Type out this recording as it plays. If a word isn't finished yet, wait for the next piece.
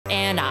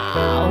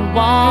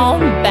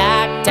won't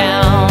back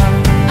down.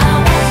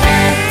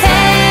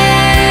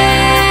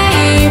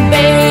 Hey,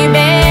 baby,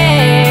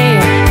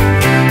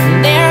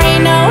 there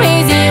ain't no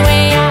easy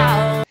way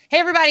out. Hey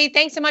everybody,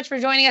 thanks so much for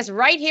joining us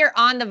right here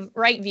on The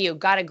Right View.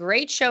 Got a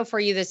great show for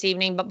you this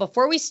evening, but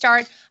before we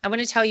start, I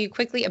want to tell you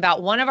quickly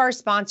about one of our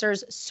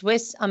sponsors,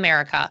 Swiss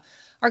America.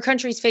 Our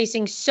country's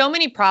facing so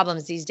many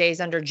problems these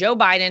days under Joe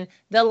Biden.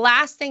 The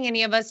last thing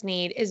any of us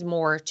need is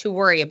more to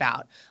worry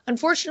about.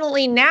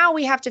 Unfortunately, now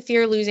we have to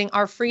fear losing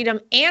our freedom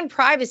and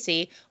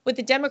privacy with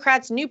the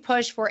Democrats' new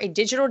push for a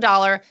digital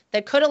dollar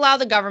that could allow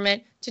the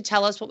government to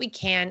tell us what we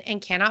can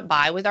and cannot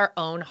buy with our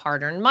own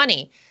hard-earned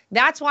money.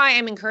 That's why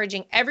I'm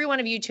encouraging every one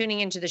of you tuning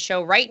into the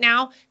show right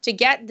now to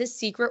get this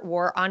secret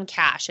war on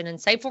cash, an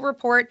insightful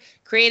report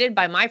created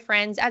by my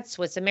friends at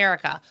Swiss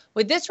America.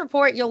 With this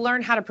report, you'll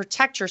learn how to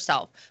protect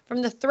yourself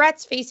from the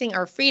threats facing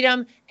our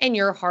freedom and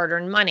your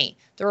hard-earned money.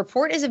 The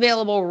report is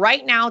available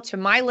right now to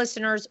my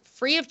listeners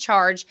free of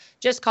charge.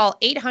 Just call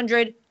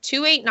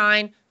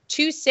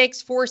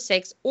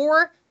 800-289-2646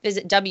 or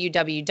visit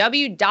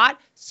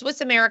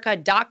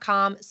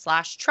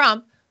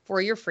www.swissamerica.com/Trump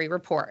for your free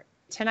report.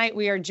 Tonight,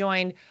 we are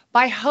joined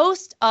by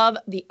host of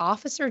the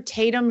Officer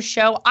Tatum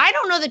Show. I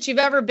don't know that you've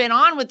ever been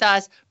on with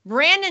us,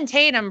 Brandon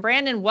Tatum.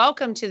 Brandon,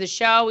 welcome to the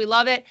show. We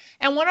love it.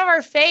 And one of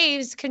our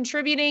faves,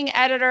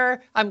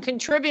 contributor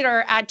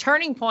at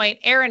Turning Point,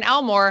 Erin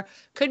Elmore,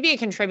 could be a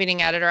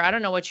contributing editor. I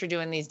don't know what you're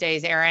doing these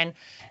days, Erin.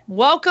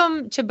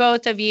 Welcome to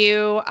both of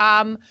you.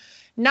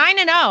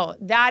 9-0,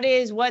 that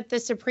is what the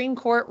Supreme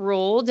Court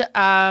ruled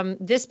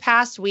this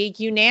past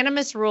week.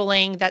 Unanimous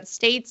ruling that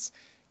states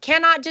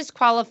cannot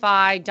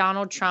disqualify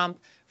Donald Trump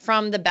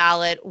from the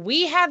ballot.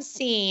 We have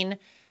seen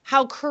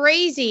how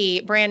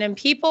crazy, Brandon,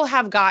 people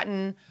have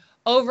gotten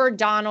over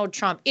Donald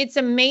Trump. It's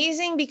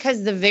amazing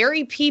because the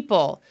very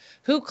people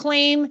who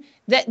claim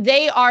that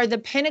they are the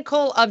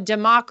pinnacle of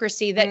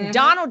democracy, that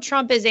Donald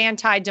Trump is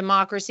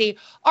anti-democracy,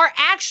 are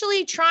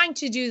actually trying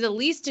to do the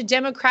least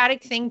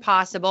democratic thing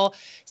possible.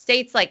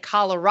 States like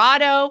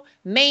Colorado,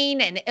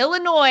 Maine, and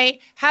Illinois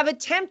have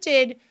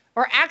attempted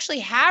or actually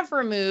have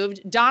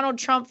removed Donald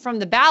Trump from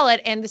the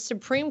ballot, and the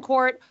Supreme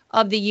Court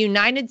of the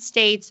United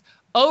States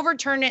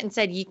overturned it and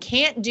said, you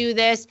can't do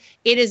this.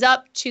 It is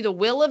up to the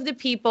will of the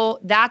people.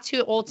 That's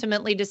who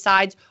ultimately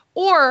decides.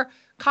 Or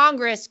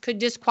Congress could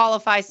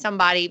disqualify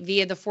somebody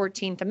via the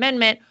 14th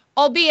Amendment,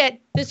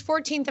 albeit this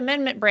 14th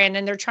Amendment,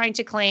 Brandon, they're trying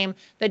to claim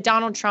that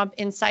Donald Trump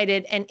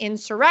incited an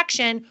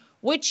insurrection,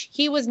 which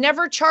he was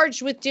never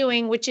charged with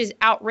doing, which is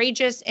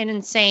outrageous and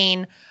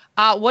insane.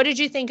 What did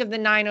you think of the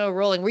 9-0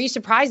 ruling? Were you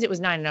surprised it was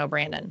 9-0,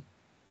 Brandon?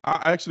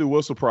 I actually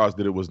was surprised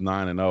that it was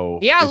 9-0.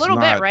 Yeah, a little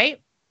bit, right?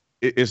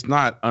 It's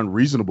not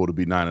unreasonable to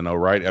be 9-0,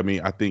 right? I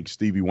mean, I think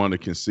Stevie Wonder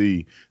can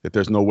see that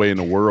there's no way in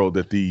the world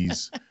that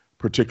these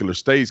particular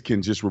states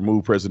can just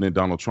remove President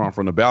Donald Trump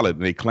from the ballot.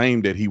 And they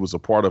claim that he was a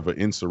part of an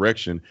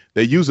insurrection.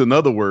 They use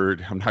another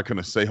word I'm not going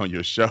to say on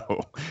your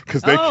show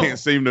because they can't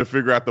seem to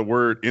figure out the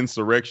word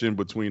insurrection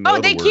between the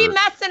other they word. keep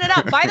messing it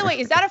up. By the way,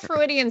 is that a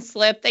Freudian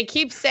slip? They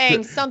keep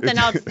saying something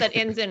else that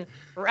ends in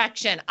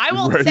erection. I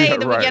won't say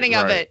the beginning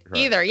of it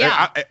either.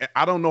 Yeah.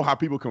 I don't know how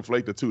people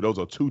conflate the two. Those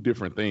are two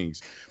different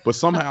things. But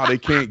somehow they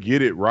can't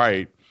get it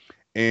right.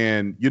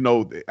 And, you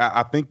know,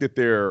 I think that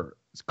they're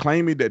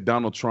claiming that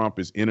Donald Trump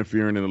is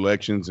interfering in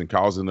elections and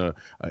causing an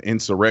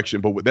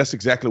insurrection, but that's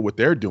exactly what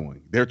they're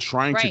doing. They're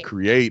trying to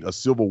create a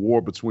civil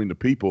war between the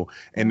people,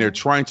 and they're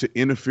trying to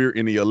interfere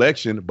in the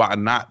election by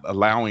not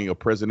allowing a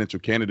presidential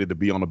candidate to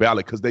be on the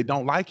ballot because they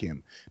don't like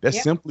him.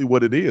 That's simply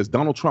what it is.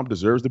 Donald Trump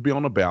deserves to be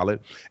on the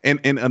ballot. And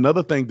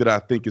another thing that I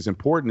think is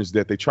important is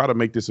that they try to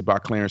make this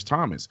about Clarence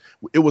Thomas.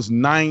 It was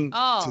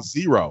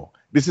 9-0.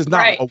 This is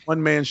not a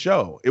one-man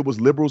show. It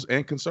was liberals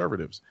and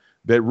conservatives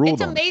that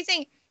ruled on it. It's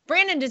amazing.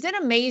 Brandon, does it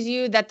amaze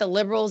you that the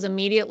liberals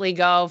immediately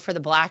go for the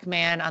black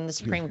man on the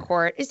Supreme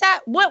Court? Is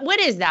that what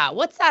is that?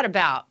 What's that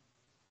about?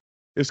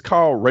 It's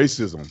called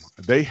racism.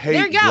 They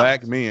hate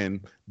black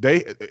men.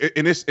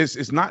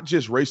 It's not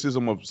just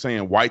racism of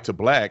saying white to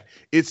black.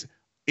 It's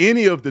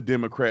any of the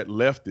Democrat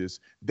leftists.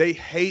 They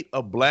hate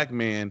a black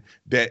man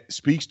that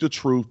speaks the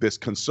truth, that's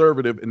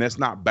conservative, and that's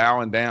not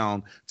bowing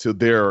down to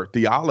their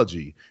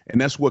theology. And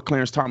that's what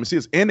Clarence Thomas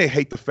is. And they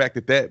hate the fact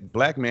that that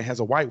black man has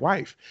a white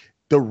wife.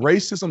 The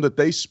racism that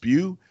they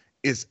spew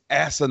is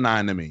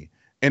asinine to me.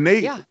 And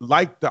they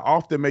like to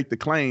often make the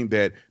claim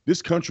that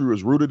this country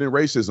was rooted in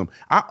racism.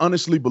 I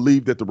honestly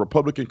believe that the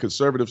Republican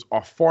conservatives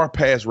are far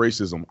past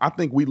racism. I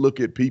think we look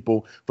at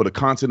people for the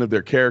content of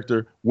their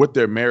character, what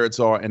their merits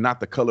are, and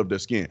not the color of their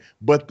skin.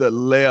 But the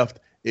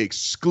left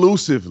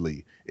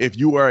exclusively, if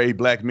you are a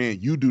black man,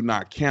 you do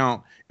not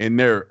count in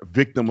their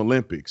victim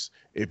Olympics.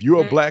 If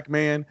you're a black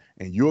man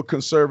and you're a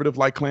conservative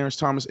like Clarence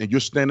Thomas and you're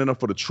standing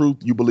up for the truth,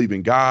 you believe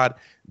in God,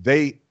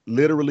 they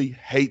literally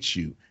hate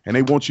you and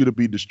they want you to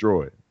be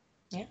destroyed.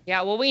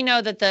 Yeah, well, we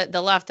know that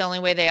the left, the only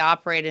way they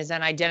operate is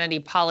in identity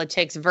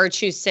politics,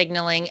 virtue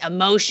signaling,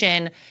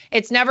 emotion.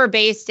 It's never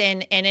based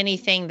in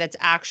anything that's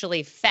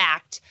actually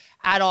fact.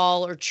 at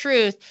all or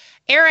truth.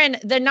 Erin,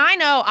 the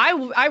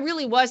 9-0, I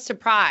really was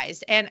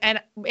surprised. And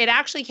it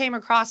actually came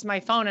across my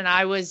phone, and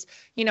I was,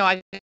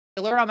 I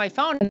alert on my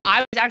phone.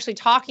 I was actually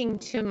talking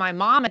to my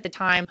mom at the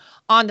time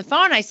on the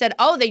phone. I said,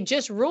 "Oh, they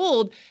just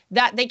ruled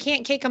that they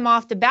can't kick him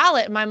off the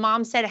ballot." And my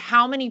mom said,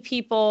 "How many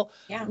people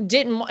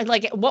didn't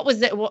like? What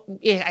was it?"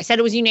 I said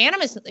it was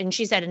unanimous, and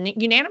she said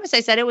unanimous. I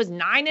said it was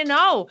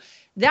 9-0.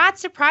 That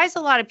surprised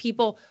a lot of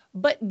people.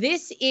 But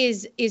this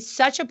is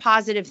such a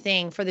positive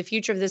thing for the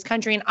future of this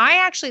country. And I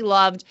actually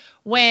loved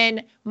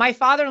when my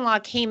father-in-law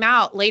came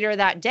out later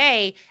that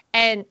day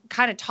and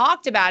kind of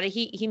talked about it.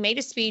 He made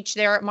a speech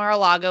there at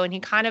Mar-a-Lago, and he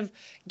kind of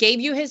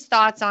gave you his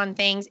thoughts on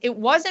things. It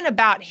wasn't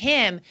about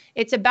him.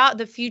 It's about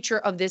the future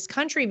of this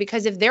country,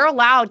 because if they're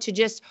allowed to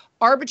just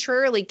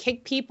arbitrarily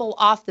kick people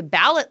off the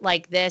ballot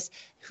like this,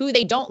 who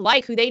they don't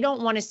like, who they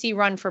don't want to see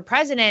run for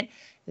president,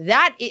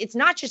 that it's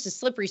not just a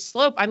slippery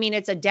slope. I mean,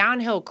 it's a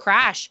downhill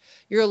crash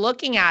you're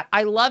looking at.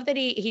 I love that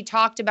he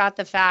talked about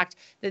the fact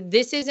that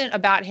this isn't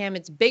about him.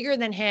 It's bigger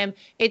than him.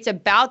 It's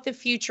about the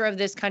future of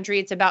this country.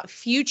 It's about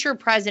future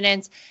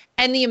presidents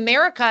and the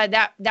America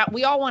that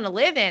we all want to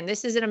live in.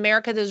 This is an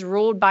America that's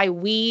ruled by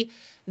we,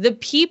 the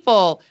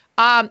people.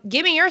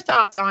 Give me your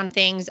thoughts on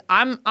things.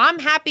 I'm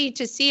happy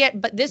to see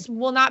it, but this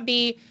will not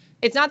be.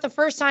 It's not the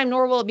first time,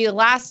 nor will it be the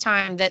last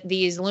time that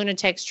these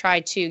lunatics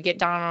try to get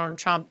Donald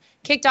Trump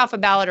kicked off a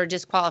ballot or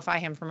disqualify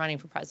him from running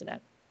for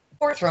president.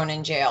 Or thrown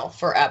in jail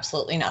for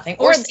absolutely nothing.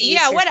 Or seize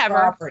his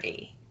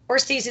property. Or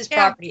seize his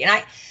property.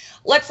 And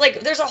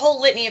there's a whole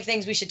litany of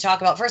things we should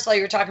talk about. First of all,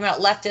 you were talking about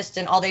leftists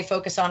and all they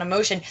focus on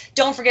emotion.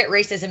 Don't forget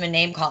racism and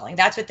name calling.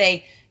 That's what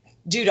they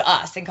do to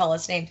us and call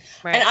us names.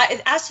 Right.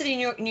 And as to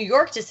the New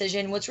York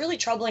decision, what's really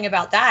troubling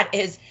about that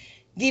is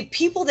the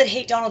people that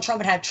hate Donald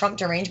Trump and have Trump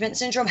derangement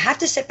syndrome have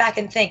to sit back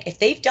and think, if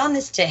they've done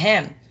this to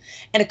him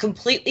in a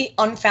completely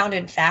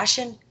unfounded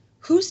fashion,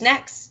 who's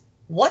next?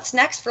 What's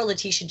next for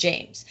Letitia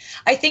James?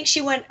 I think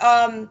she went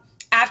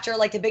after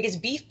the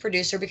biggest beef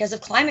producer because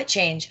of climate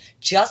change.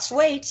 Just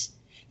wait.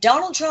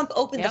 Donald Trump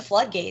opened the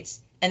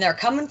floodgates, and they're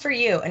coming for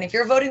you. And if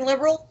you're voting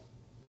liberal,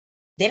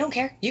 they don't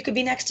care. You could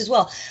be next as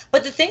well.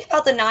 But the thing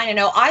about the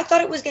 9-0, I thought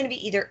it was going to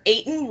be either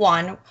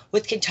 8-1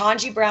 with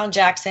Ketanji Brown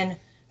Jackson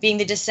being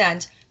the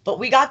dissent, but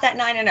we got that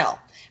 9-0.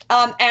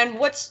 And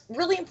what's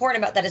really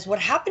important about that is what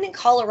happened in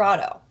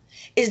Colorado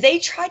is they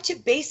tried to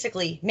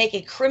basically make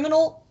a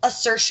criminal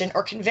assertion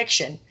or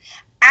conviction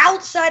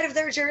outside of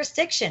their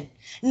jurisdiction.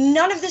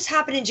 None of this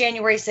happened in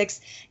January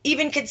 6th,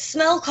 even could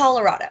smell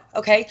Colorado,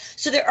 okay?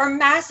 So there are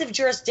massive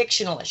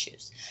jurisdictional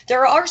issues. There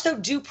are also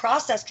due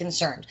process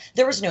concerns.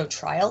 There was no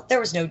trial. There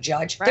was no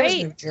judge. Right. There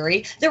was no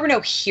jury. There were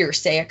no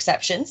hearsay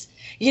exceptions.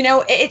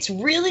 It's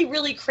really,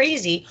 really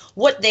crazy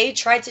what they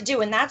tried to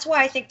do. And that's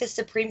why I think the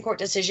Supreme Court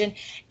decision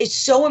is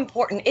so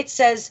important. It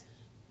says,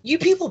 you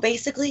people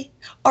basically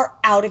are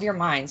out of your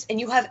minds and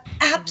you have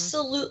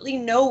absolutely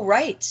no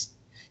right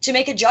to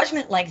make a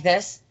judgment like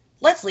this.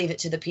 Let's leave it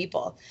to the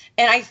people.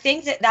 And I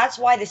think that's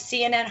why the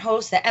CNN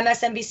hosts, the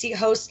MSNBC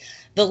hosts,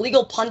 the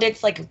legal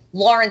pundits like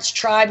Lawrence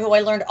Tribe, who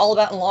I learned all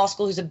about in law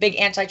school, who's a big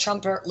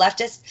anti-Trumper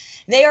leftist,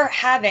 they are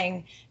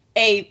having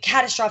a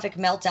catastrophic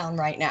meltdown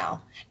right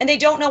now. And they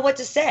don't know what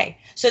to say.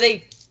 So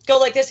they go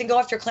like this and go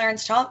after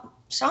Clarence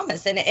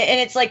Thomas. And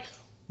it's like,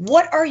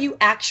 what are you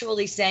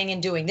actually saying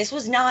and doing? This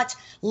was not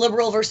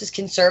liberal versus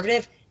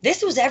conservative.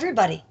 This was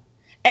everybody.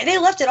 And they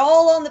left it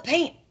all on the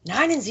paint,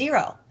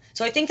 9-0.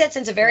 So I think that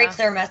sends a very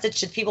clear message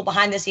to people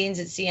behind the scenes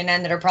at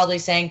CNN that are probably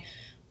saying,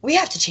 we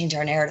have to change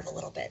our narrative a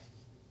little bit.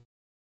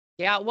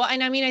 Yeah, well,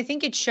 and I mean, I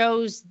think it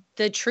shows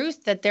the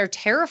truth that they're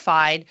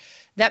terrified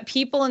that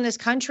people in this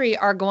country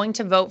are going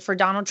to vote for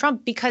Donald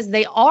Trump, because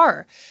they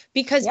are,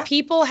 because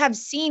people have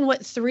seen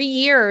what 3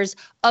 years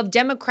of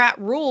Democrat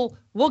rule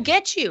will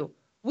get you.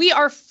 We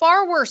are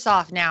far worse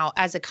off now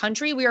as a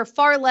country. We are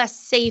far less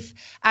safe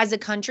as a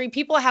country.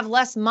 People have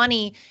less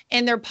money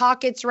in their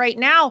pockets right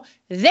now.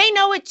 They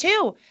know it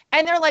too.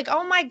 And they're like,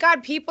 oh my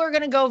God, people are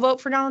going to go vote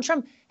for Donald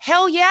Trump.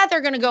 Hell yeah,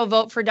 they're going to go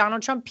vote for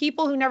Donald Trump.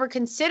 People who never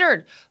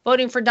considered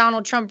voting for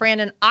Donald Trump,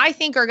 Brandon, I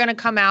think are going to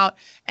come out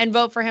and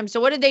vote for him. So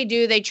what did they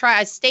do?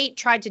 A state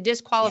tried to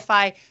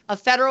disqualify a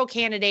federal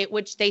candidate,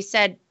 which they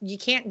said, you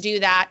can't do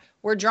that.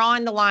 We're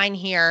drawing the line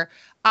here.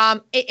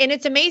 And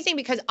it's amazing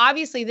because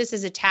obviously this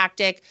is a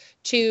tactic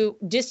to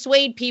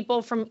dissuade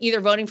people from either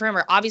voting for him,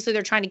 or obviously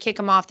they're trying to kick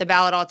him off the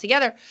ballot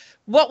altogether.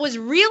 What was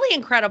really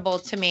incredible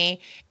to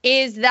me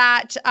is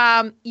that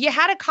you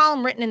had a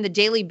column written in the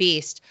Daily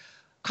Beast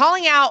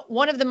calling out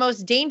one of the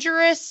most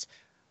dangerous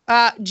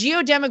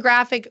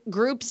geodemographic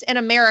groups in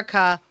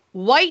America,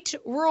 white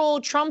rural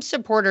Trump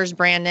supporters,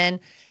 Brandon.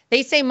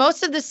 They say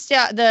most of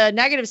the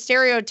negative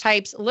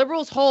stereotypes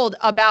liberals hold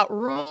about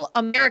rural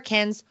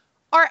Americans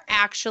are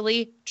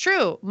actually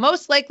true.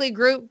 Most likely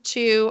group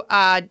to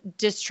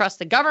distrust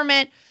the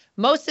government.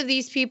 Most of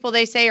these people,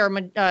 they say, are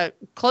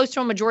close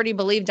to a majority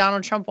believe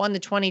Donald Trump won the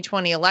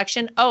 2020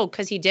 election. Oh,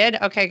 because he did?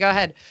 Okay, go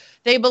ahead.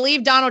 They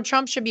believe Donald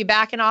Trump should be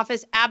back in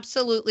office.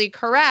 Absolutely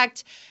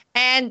correct.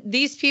 And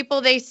these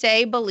people, they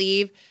say,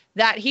 believe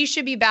that he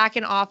should be back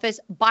in office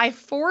by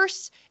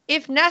force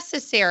if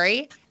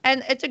necessary,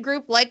 and it's a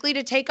group likely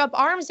to take up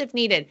arms if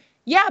needed.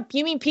 Yeah,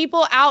 you mean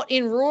people out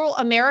in rural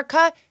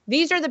America?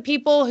 These are the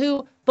people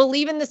who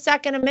believe in the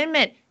Second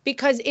Amendment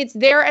because it's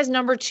there as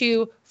number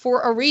 2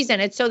 for a reason.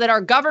 It's so that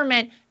our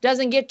government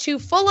doesn't get too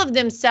full of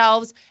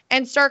themselves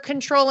and start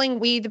controlling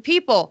we the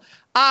people.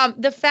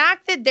 The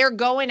fact that they're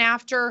going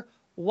after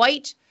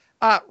white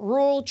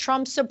rural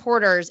Trump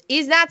supporters,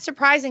 is that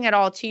surprising at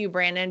all to you,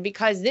 Brandon?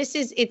 Because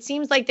it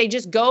seems like they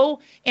just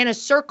go in a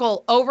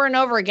circle over and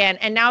over again.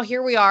 And now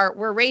here we are.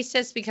 We're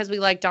racist because we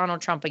like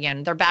Donald Trump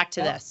again. They're back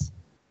to this.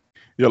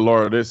 Yeah,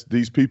 Laura,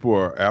 these people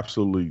are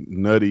absolutely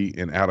nutty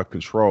and out of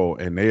control,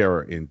 and they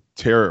are in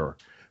terror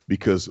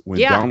because when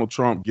Donald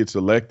Trump gets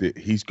elected,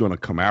 he's going to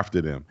come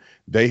after them.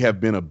 They have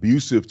been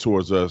abusive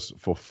towards us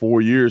for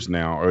 4 years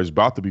now, or it's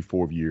about to be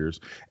 4 years,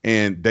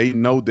 and they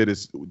know that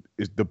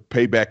the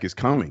payback is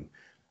coming,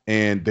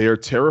 and they're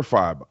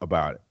terrified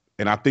about it.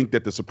 And I think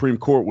that the Supreme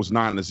Court was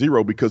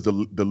 9-0 because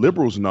the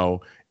liberals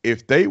know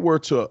if they were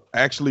to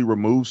actually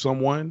remove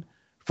someone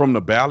from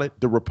the ballot,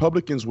 the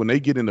Republicans, when they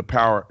get into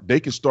power, they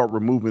can start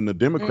removing the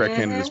Democrat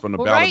candidates from the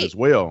ballot as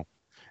well.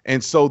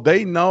 And so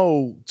they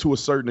know to a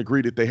certain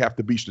degree that they have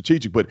to be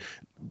strategic. But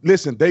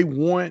listen, they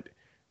want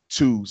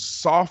to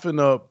soften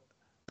up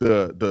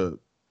the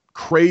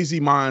crazy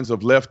minds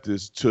of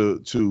leftists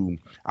to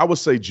I would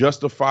say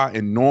justify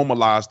and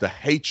normalize the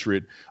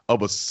hatred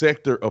of a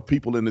sector of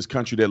people in this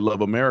country that love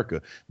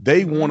America.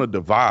 They want to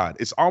divide.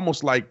 It's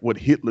almost like what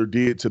Hitler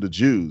did to the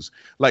Jews.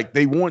 Like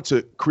they want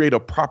to create a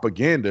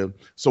propaganda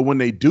so when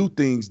they do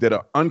things that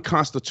are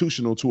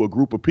unconstitutional to a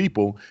group of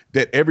people,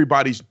 that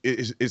everybody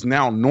is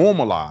now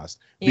normalized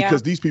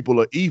because these people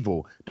are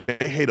evil.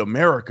 They hate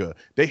America.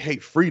 They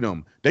hate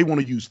freedom. They want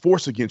to use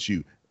force against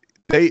you.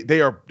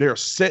 They're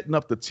setting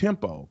up the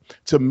tempo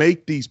to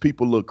make these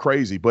people look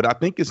crazy. But I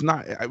think it's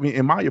not, I mean,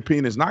 in my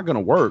opinion, it's not going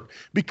to work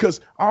because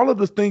all of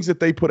the things that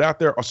they put out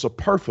there are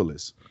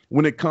superfluous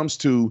when it comes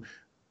to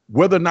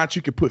whether or not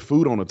you can put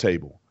food on the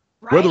table,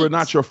 whether or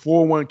not your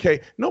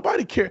 401k,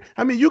 nobody cares.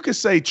 I mean, you can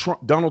say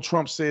Donald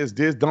Trump says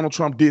this, Donald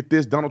Trump did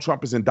this, Donald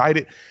Trump is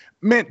indicted.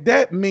 Man,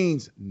 that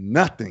means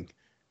nothing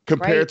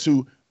compared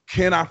to,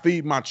 can I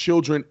feed my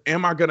children?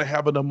 Am I going to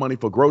have enough money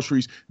for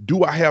groceries?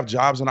 Do I have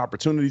jobs and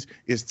opportunities?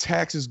 Is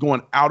taxes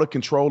going out of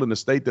control in the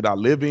state that I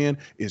live in?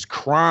 Is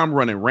crime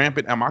running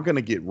rampant? Am I going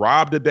to get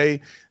robbed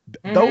today?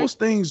 Those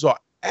things are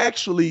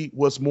actually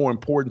what's more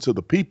important to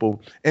the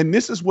people. And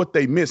this is what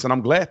they miss. And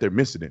I'm glad they're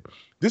missing it.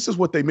 This is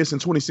what they missed in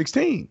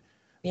 2016.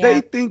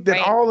 They think that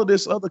all of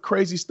this other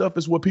crazy stuff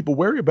is what people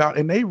worry about,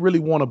 and they really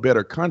want a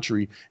better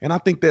country. And I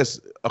think that's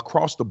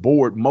across the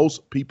board.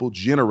 Most people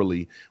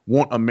generally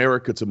want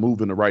America to move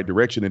in the right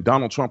direction, and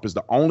Donald Trump is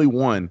the only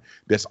one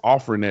that's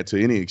offering that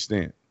to any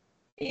extent.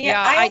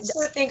 Yeah, I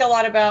also think a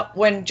lot about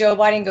when Joe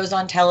Biden goes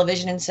on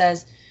television and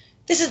says,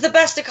 this is the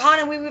best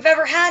economy we've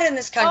ever had in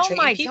this country.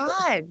 Oh, my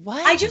God.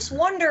 What? I just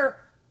wonder,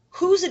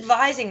 who's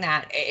advising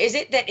that? Is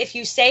it that if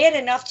you say it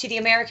enough to the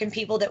American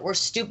people that we're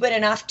stupid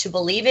enough to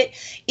believe it,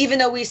 even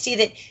though we see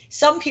that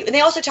some people, and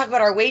they also talk about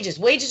our wages.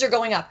 Wages are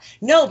going up.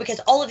 No, because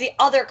all of the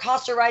other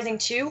costs are rising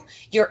too.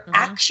 Your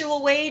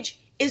actual wage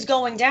is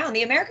going down.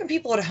 The American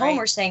people at home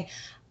are saying,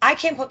 I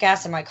can't put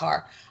gas in my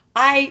car.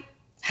 I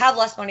have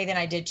less money than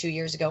I did 2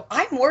 years ago.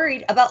 I'm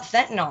worried about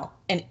fentanyl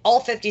in all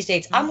 50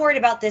 states. I'm worried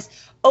about this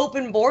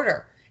open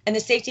border and the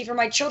safety for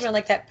my children,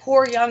 like that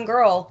poor young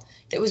girl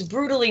that was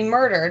brutally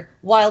murdered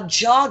while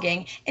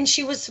jogging, and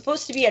she was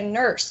supposed to be a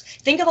nurse.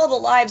 Think of all the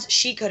lives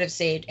she could have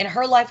saved, and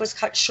her life was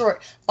cut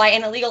short by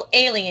an illegal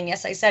alien.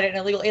 Yes, I said it, an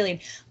illegal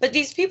alien. But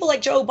these people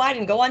like Joe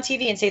Biden go on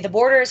TV and say the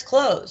border is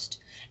closed,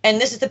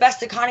 and this is the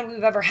best economy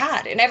we've ever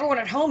had. And everyone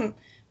at home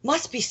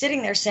must be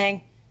sitting there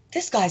saying,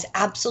 this guy's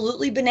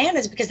absolutely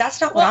bananas, because that's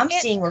not what I'm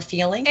seeing or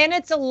feeling. And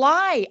it's a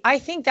lie. I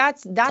think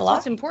that's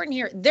what's important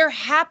here. They're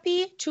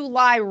happy to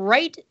lie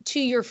right to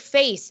your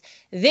face.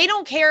 They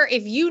don't care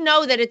if you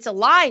know that it's a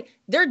lie.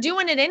 They're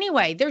doing it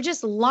anyway. They're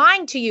just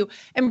lying to you.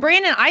 And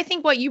Brandon, I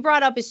think what you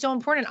brought up is so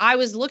important. I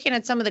was looking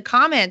at some of the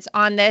comments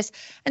on this,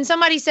 and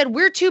somebody said,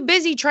 we're too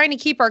busy trying to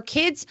keep our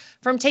kids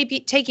from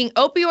taking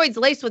opioids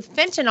laced with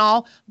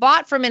fentanyl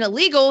bought from an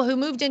illegal who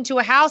moved into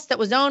a house that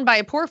was owned by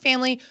a poor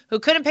family who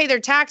couldn't pay their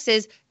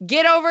taxes.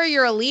 Get over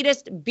your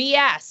elitist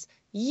BS.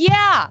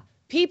 Yeah,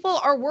 people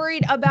are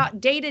worried about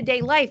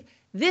day-to-day life.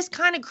 This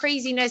kind of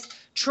craziness,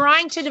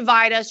 trying to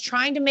divide us,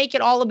 trying to make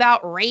it all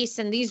about race,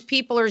 and these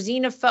people are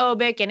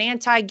xenophobic and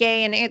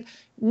anti-gay.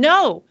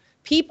 No,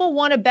 people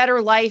want a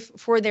better life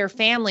for their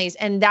families,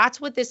 and that's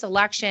what this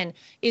election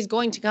is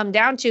going to come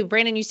down to.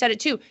 Brandon, you said it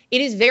too. It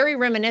is very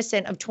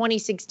reminiscent of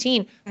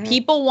 2016.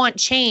 People want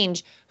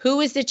change. Who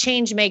is the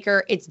change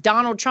maker? It's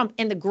Donald Trump.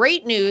 And the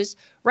great news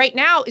right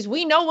now is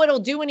we know what he'll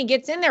do when he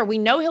gets in there. We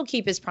know he'll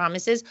keep his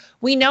promises.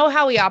 We know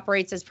how he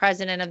operates as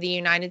president of the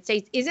United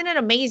States. Isn't it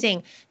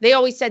amazing? They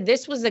always said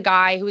this was the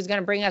guy who was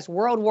going to bring us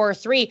World War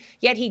III,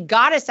 yet he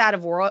got us out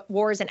of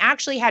wars and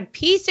actually had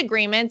peace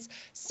agreements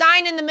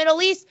signed in the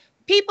Middle East.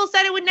 People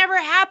said it would never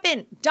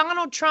happen.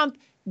 Donald Trump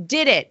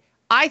did it.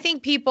 I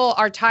think people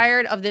are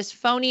tired of this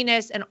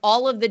phoniness and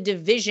all of the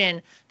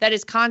division that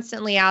is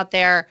constantly out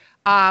there.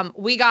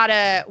 We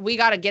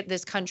gotta get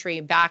this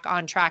country back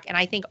on track. And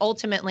I think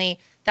ultimately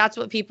that's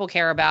what people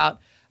care about.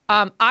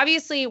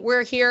 Obviously,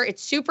 we're here.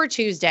 It's Super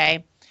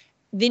Tuesday.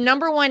 The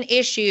number one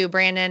issue,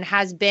 Brandon,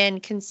 has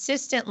been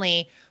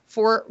consistently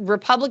for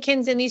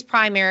Republicans in these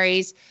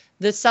primaries,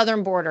 the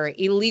southern border,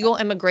 illegal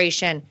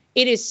immigration.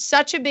 It is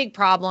such a big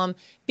problem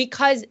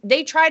because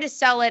they try to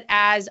sell it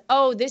as,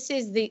 oh, this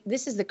is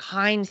the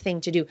kind thing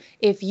to do.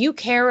 If you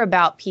care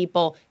about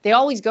people, they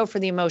always go for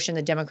the emotion,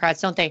 the Democrats,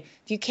 don't they?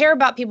 If you care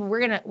about people, we're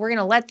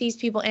gonna let these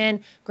people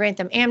in, grant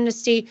them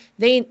amnesty.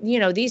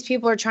 These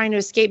people are trying to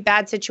escape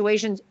bad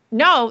situations.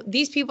 No,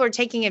 these people are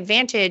taking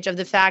advantage of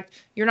the fact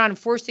you're not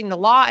enforcing the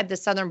law at the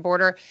southern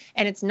border,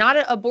 and it's not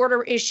a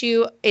border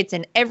issue. It's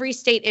an every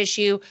state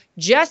issue.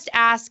 Just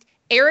ask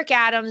Eric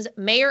Adams,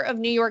 mayor of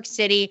New York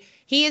City.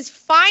 He is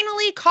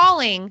finally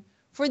calling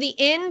for the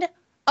end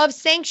of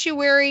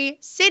sanctuary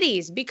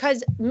cities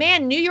because,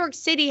 man, New York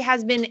City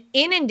has been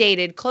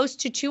inundated. Close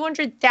to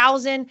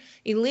 200,000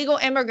 illegal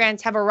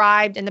immigrants have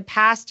arrived in the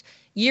past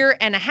year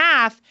and a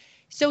half.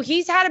 So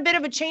he's had a bit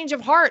of a change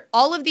of heart.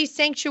 All of these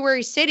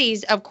sanctuary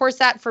cities, of course,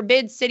 that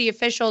forbids city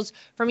officials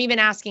from even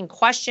asking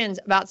questions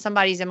about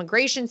somebody's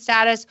immigration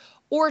status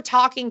or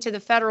talking to the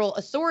federal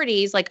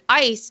authorities like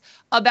ICE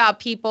about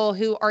people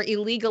who are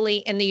illegally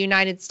in the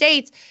United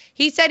States.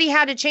 He said he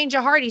had a change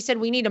of heart. He said,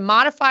 we need to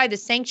modify the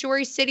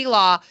sanctuary city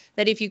law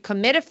that if you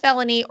commit a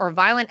felony or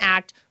violent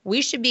act,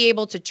 we should be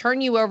able to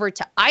turn you over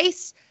to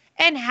ICE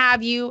and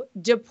have you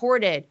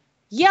deported.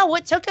 Yeah,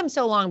 what took him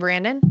so long,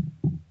 Brandon?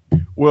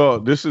 Well,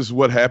 this is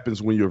what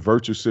happens when your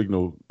virtue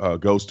signal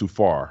goes too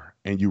far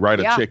and you write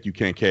a check you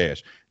can't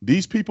cash.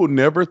 These people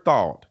never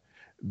thought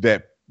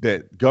that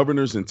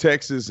governors in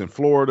Texas and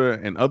Florida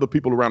and other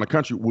people around the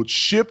country would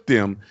ship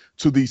them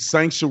to these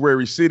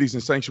sanctuary cities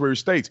and sanctuary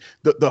states.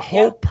 The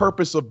whole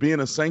purpose of being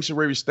a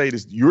sanctuary state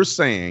is you're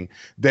saying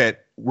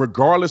that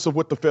regardless of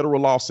what the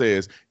federal law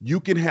says, you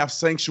can have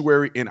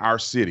sanctuary in our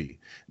city.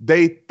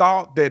 They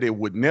thought that it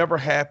would never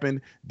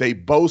happen. They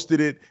boasted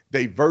it.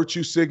 They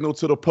virtue signaled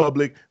to the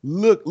public.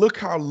 Look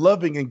how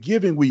loving and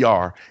giving we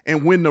are.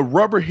 And when the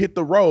rubber hit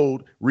the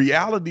road,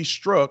 reality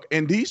struck.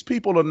 And these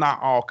people are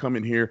not all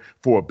coming here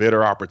for a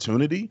better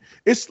opportunity.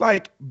 It's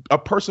like a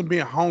person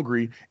being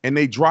hungry and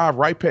they drive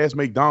right past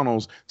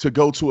McDonald's to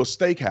go to a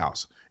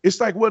steakhouse. It's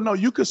like, well, no,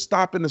 you could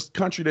stop in this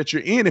country that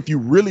you're in if you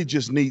really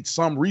just need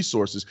some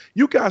resources.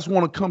 You guys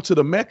want to come to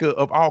the Mecca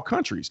of all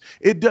countries.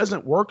 It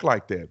doesn't work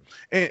like that.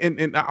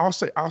 And I'll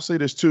say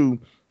this too.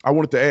 I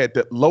wanted to add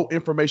that low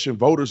information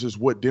voters is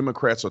what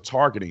Democrats are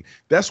targeting.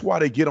 That's why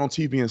they get on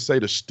TV and say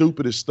the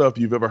stupidest stuff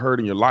you've ever heard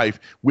in your life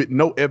with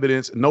no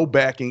evidence, no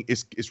backing.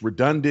 It's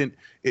redundant.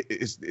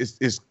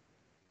 It's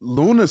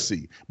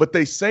lunacy, but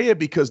they say it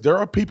because there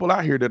are people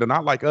out here that are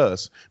not like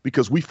us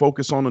because we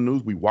focus on the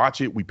news, we watch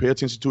it, we pay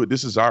attention to it.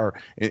 This is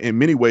in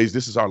many ways,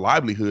 this is our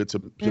livelihood to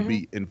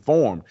be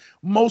informed.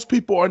 Most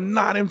people are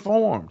not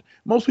informed.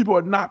 Most people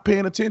are not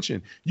paying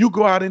attention. You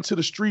go out into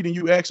the street and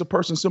you ask a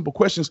person simple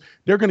questions,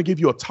 they're going to give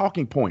you a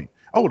talking point.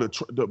 Oh, the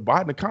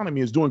Biden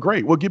economy is doing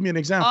great. Well, give me an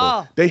example.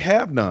 Oh. They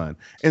have none.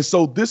 And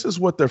so this is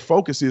what their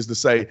focus is to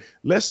say,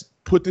 let's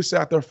put this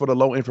out there for the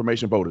low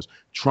information voters.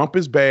 Trump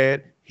is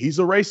bad. He's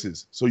a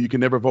racist, so you can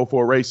never vote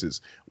for a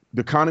racist.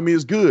 The economy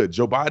is good.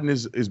 Joe Biden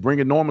is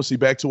bringing normalcy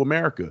back to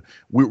America.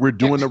 We're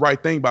doing the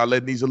right thing by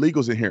letting these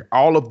illegals in here.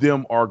 All of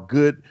them are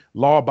good,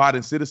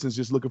 law-abiding citizens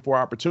just looking for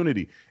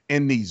opportunity.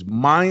 And these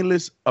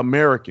mindless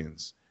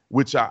Americans,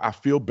 which I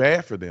feel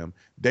bad for them,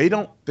 they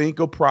don't think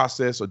of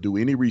process or do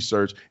any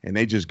research, and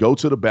they just go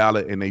to the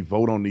ballot and they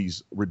vote on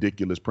these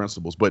ridiculous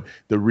principles. But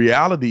the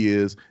reality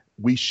is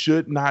we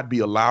should not be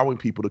allowing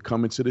people to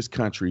come into this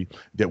country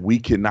that we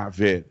cannot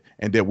vet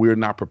and that we're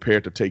not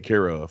prepared to take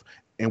care of.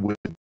 And with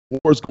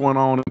wars going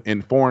on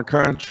in foreign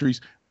countries,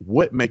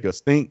 what make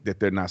us think that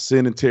they're not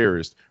sending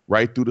terrorists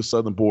right through the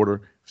southern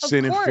border,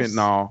 sending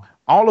fentanyl?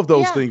 All of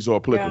those things are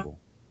applicable.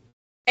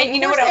 Yeah. And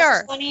you know what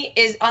else is funny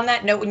is on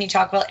that note, when you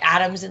talk about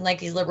Adams and like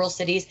these liberal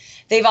cities,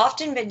 they've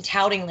often been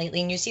touting lately,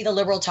 and you see the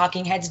liberal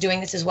talking heads doing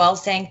this as well,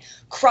 saying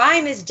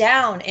crime is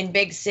down in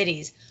big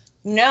cities.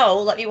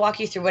 No, let me walk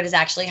you through what has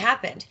actually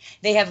happened.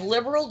 They have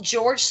liberal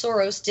George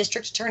Soros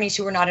district attorneys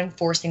who are not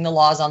enforcing the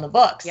laws on the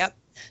books. Yep.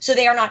 So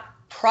they are not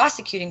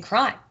prosecuting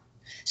crime.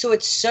 So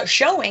it's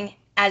showing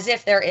as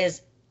if there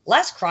is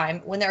less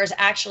crime when there is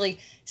actually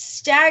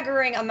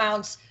staggering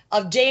amounts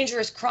of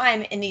dangerous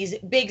crime in these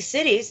big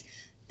cities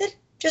that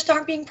just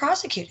aren't being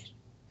prosecuted.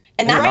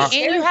 And that's the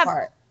scary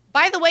part.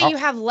 By the way, you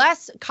have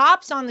less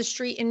cops on the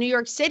street in New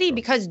York City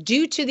because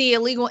due to the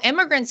illegal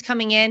immigrants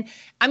coming in,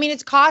 I mean,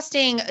 it's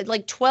costing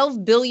like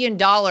 $12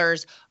 billion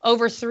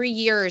over 3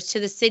 years to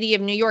the city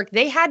of New York.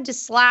 They had to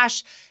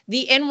slash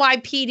the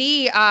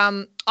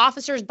NYPD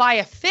officers by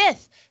a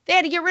fifth. They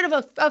had to get rid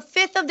of a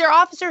fifth of their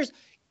officers.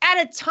 At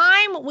a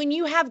time when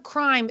you have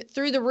crime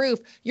through the roof,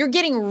 you're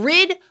getting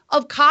rid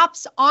of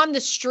cops on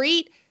the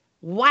street.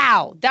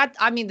 Wow.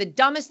 The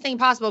dumbest thing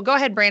possible. Go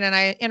ahead, Brandon.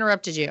 I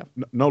interrupted you.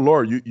 No,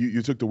 Laura,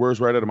 you took the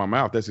words right out of my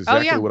mouth. That's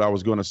exactly what I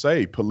was going to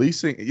say.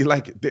 Policing,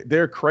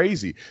 they're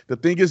crazy. The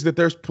thing is that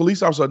there's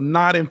police officers are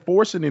not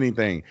enforcing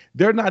anything.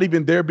 They're not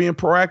even there being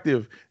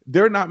proactive.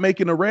 They're not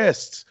making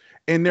arrests.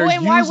 And they're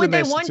why would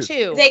they want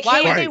to?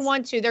 Why would they Right.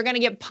 want to? They're going to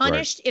get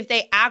punished if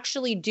they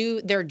actually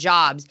do their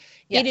jobs.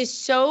 It is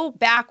so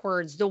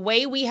backwards the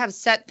way we have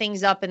set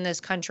things up in this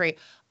country.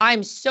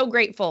 I'm so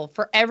grateful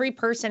for every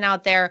person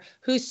out there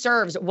who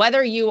serves,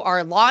 whether you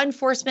are law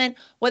enforcement,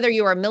 whether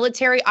you are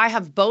military. I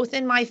have both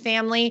in my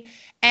family,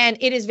 and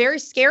it is very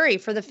scary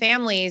for the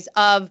families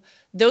of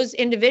those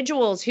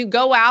individuals who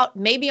go out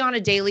maybe on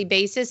a daily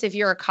basis. If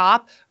you're a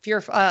cop, if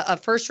you're a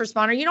first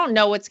responder, you don't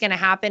know what's going to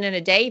happen in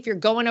a day. If you're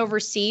going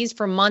overseas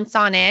for months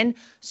on end,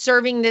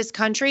 serving this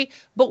country.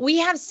 But we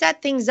have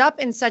set things up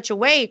in such a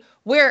way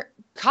where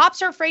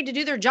cops are afraid to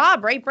do their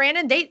job, right,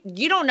 Brandon?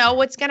 You don't know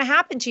what's going to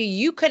happen to you.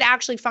 You could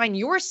actually find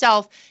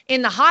yourself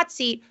in the hot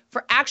seat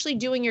for actually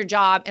doing your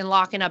job and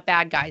locking up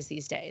bad guys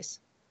these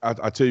days.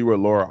 I tell you what,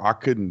 Laura, I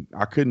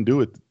couldn't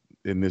do it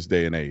in this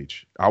day and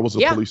age. I was a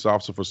police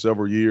officer for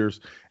several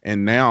years,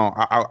 and now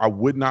I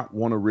would not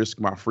want to risk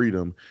my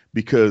freedom,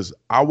 because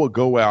I would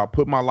go out,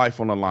 put my life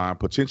on the line,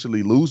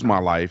 potentially lose my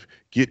life,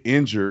 get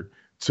injured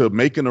to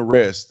make an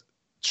arrest,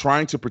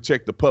 trying to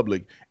protect the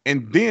public,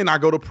 and then I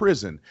go to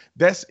prison.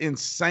 That's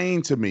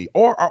insane to me.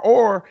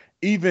 Or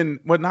even,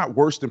 well, not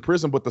worse than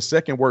prison, but the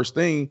second worst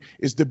thing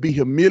is to be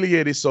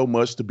humiliated so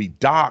much, to be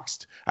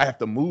doxxed. I have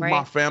to move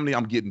my family.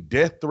 I'm getting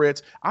death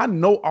threats. I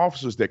know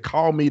officers that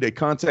call me, they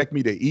contact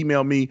me, they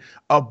email me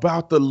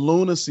about the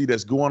lunacy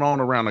that's going on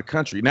around the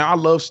country. Now, I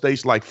love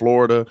states like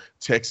Florida,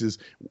 Texas,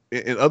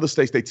 and other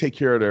states. They take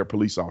care of their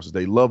police officers.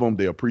 They love them.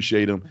 They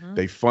appreciate them.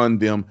 They fund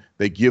them.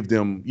 They give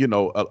them,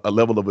 a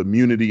level of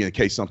immunity in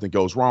case something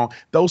goes wrong.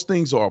 Those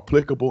things are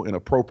applicable and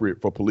appropriate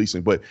for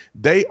policing, but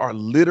they are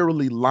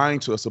literally lying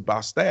to us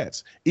about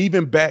stats.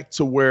 Even back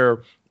to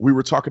where we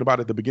were talking about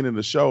at the beginning of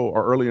the show,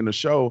 or earlier in the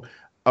show,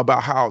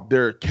 about how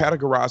they're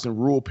categorizing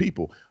rural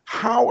people.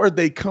 How are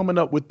they coming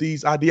up with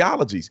these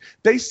ideologies?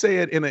 They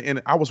said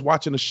I was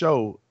watching the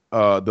show,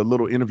 the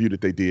little interview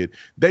that they did.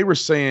 They were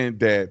saying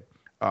that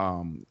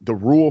the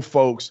rural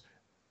folks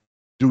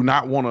do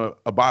not want to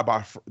abide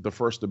by the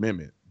First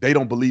Amendment. They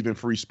don't believe in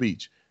free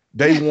speech.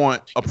 They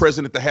want a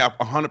president to have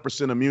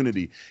 100%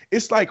 immunity.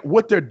 It's like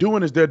what they're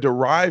doing is they're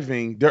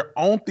deriving their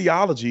own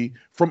theology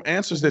from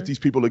answers that these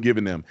people are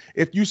giving them.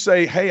 If you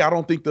say, hey, I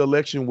don't think the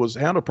election was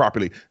handled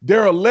properly,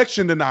 they're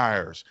election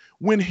deniers.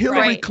 When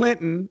Hillary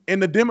Clinton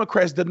and the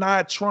Democrats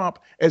denied Trump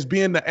as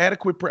being the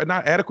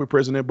not adequate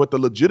president, but the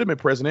legitimate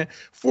president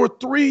for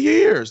 3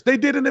 years, they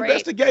did an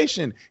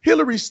investigation.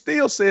 Hillary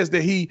still says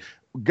that he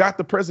got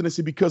the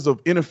presidency because of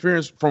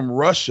interference from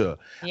Russia.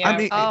 I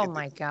mean, oh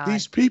my God,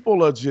 these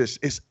people are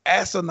it's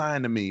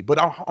asinine to me.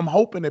 But I'm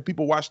hoping that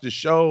people watch this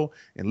show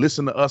and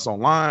listen to us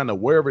online or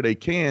wherever they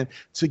can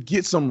to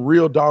get some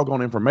real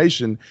doggone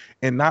information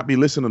and not be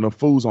listening to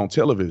fools on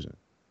television.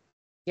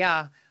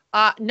 Yeah.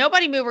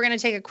 Nobody move. We're going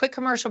to take a quick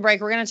commercial break.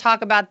 We're going to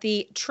talk about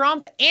the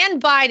Trump and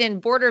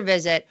Biden border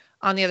visit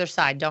on the other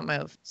side. Don't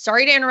move.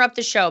 Sorry to interrupt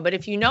the show, but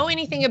if you know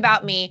anything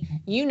about me,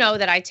 you know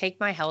that I take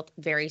my health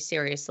very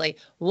seriously.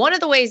 One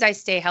of the ways I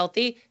stay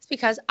healthy is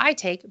because I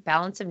take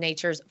Balance of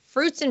Nature's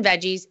fruits and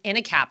veggies in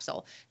a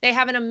capsule. They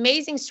have an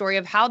amazing story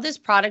of how this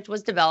product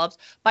was developed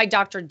by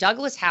Dr.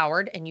 Douglas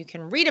Howard, and you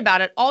can read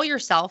about it all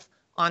yourself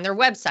on their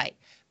website.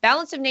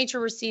 Balance of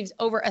Nature receives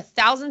over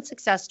 1,000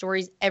 success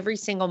stories every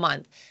single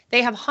month.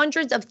 They have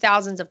hundreds of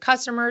thousands of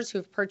customers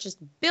who've purchased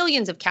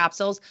billions of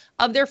capsules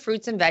of their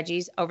fruits and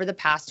veggies over the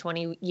past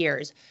 20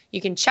 years.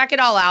 You can check it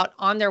all out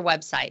on their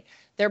website.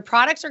 Their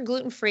products are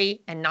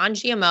gluten-free and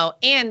non-GMO,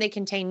 and they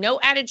contain no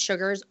added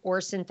sugars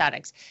or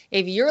synthetics.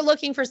 If you're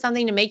looking for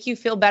something to make you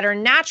feel better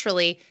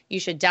naturally, you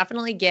should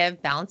definitely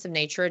give Balance of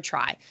Nature a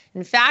try.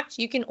 In fact,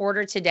 you can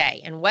order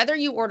today, and whether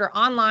you order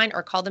online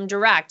or call them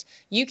direct,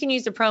 you can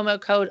use the promo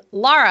code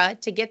LARA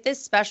to get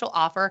this special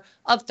offer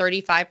of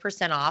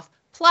 35% off,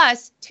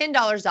 plus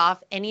 $10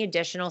 off any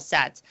additional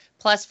sets,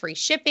 plus free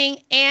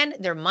shipping and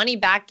their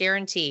money-back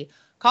guarantee.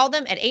 Call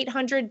them at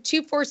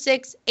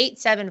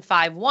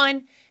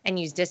 800-246-8751 and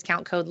use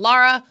discount code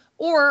LARA,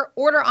 or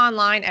order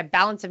online at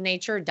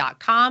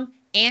balanceofnature.com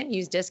and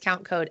use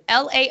discount code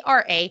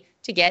LARA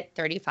to get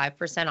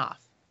 35%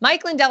 off.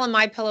 Mike Lindell and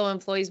MyPillow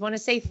employees want to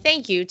say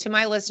thank you to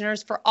my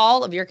listeners for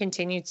all of your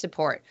continued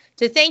support.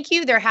 To thank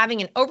you, they're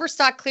having an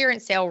overstock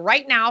clearance sale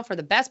right now for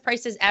the best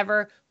prices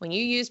ever when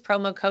you use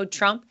promo code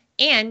TRUMP,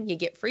 and you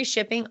get free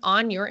shipping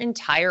on your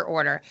entire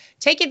order.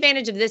 Take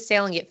advantage of this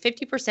sale and get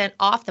 50%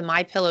 off the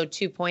MyPillow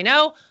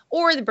 2.0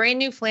 or the brand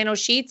new flannel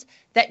sheets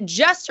that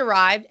just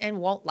arrived and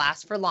won't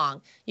last for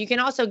long. You can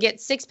also get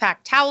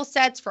 6-pack towel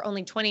sets for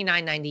only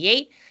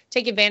 $29.98.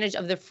 Take advantage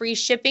of the free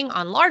shipping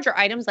on larger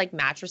items like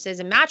mattresses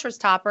and mattress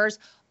toppers,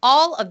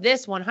 All of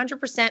this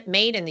 100%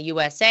 made in the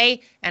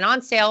USA and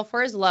on sale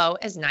for as low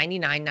as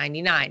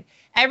 $99.99.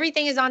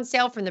 Everything is on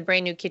sale, from the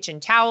brand new kitchen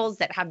towels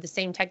that have the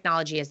same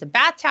technology as the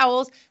bath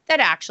towels that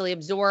actually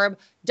absorb,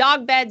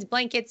 dog beds,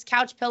 blankets,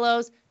 couch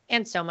pillows,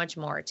 and so much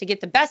more. To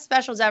get the best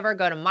specials ever,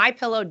 go to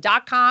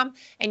mypillow.com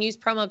and use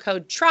promo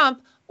code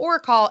TRUMP or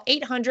call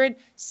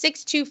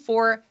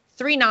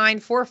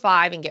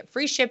 800-624-3945 and get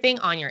free shipping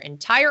on your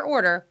entire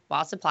order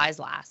while supplies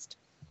last.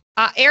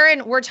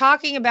 Erin, we're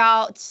talking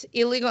about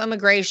illegal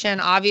immigration.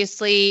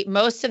 Obviously,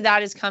 most of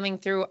that is coming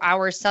through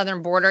our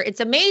southern border. It's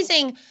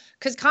amazing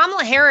because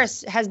Kamala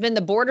Harris has been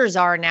the border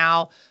czar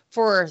now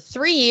for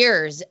 3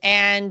 years.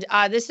 And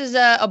this is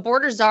a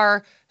border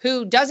czar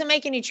who doesn't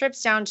make any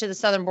trips down to the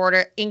southern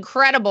border.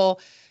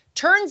 Incredible.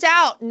 Turns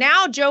out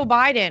now Joe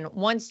Biden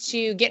wants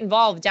to get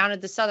involved down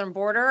at the southern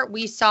border.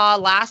 We saw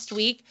last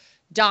week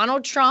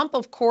Donald Trump,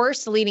 of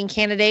course, the leading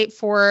candidate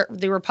for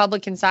the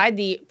Republican side,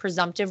 the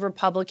presumptive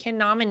Republican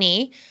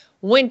nominee,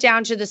 went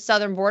down to the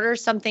southern border,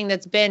 something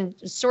that's been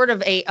sort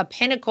of a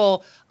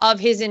pinnacle of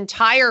his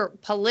entire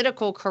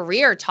political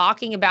career,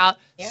 talking about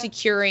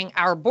securing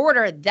our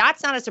border.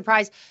 That's not a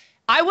surprise.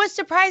 I was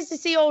surprised to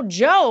see old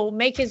Joe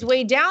make his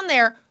way down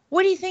there.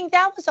 What do you think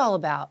that was all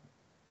about?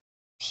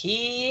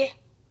 PR.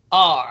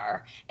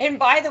 And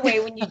by the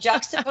way, when you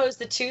juxtapose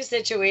the two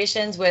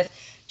situations with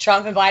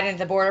Trump and Biden at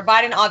the border,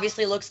 Biden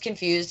obviously looks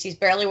confused. He's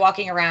barely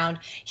walking around.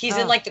 He's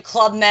in like the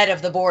Club Med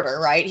of the border,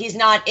 right? He's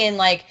not in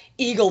like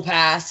Eagle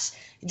Pass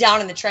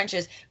down in the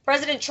trenches.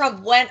 President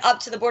Trump went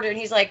up to the border and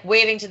he's like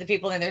waving to the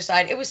people on their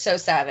side. It was so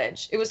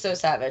savage. It was so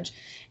savage.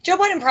 Joe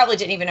Biden probably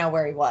didn't even know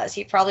where he was.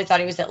 He probably thought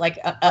he was at like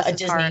a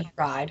Disney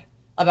ride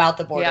about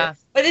the border. Yeah.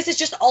 But this is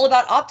just all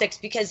about optics,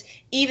 because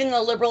even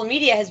the liberal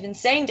media has been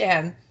saying to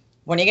him,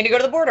 when are you going to go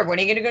to the border? When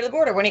are you going to go to the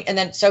border? And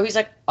then so he's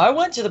like, I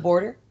went to the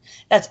border.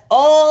 That's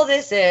all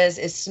this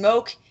is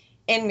smoke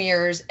and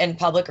mirrors and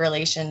public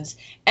relations.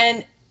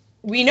 And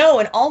we know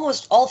in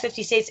almost all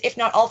 50 states, if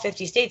not all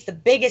 50 states, the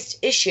biggest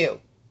issue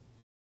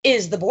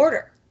is the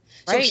border.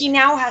 Right. So he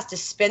now has to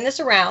spin this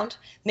around,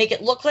 make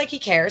it look like he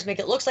cares, make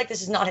it look like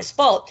this is not his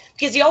fault,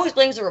 because he always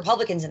blames the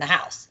Republicans in the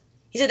House.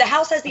 He said the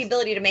House has the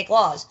ability to make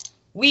laws.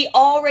 We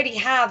already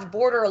have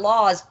border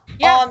laws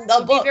on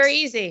the books. Be very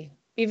easy.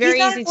 Be very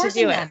easy to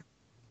do it.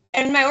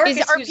 And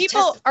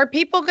are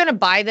people going to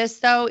buy this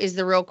though? Is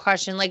the real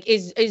question. Like,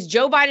 is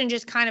Joe Biden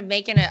just kind of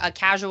making a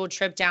casual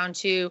trip down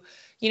to,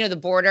 the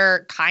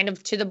border, kind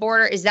of to the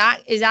border? Is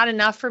that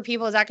enough for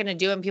people? Is that going to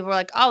do it? And people are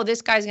like, oh,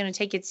 this guy's going to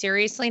take it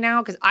seriously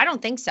now? Because I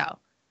don't think so.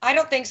 I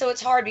don't think so.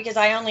 It's hard because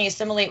I only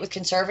assimilate with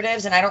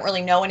conservatives and I don't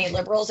really know any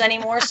liberals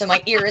anymore. So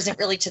my ear isn't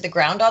really to the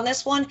ground on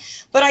this one.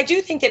 But I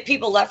do think that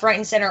people left, right,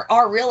 and center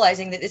are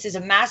realizing that this is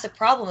a massive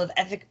problem of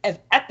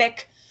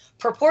epic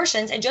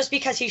proportions. And just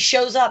because he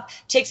shows up,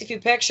 takes a few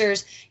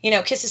pictures,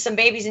 kisses some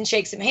babies and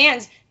shakes some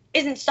hands,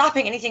 isn't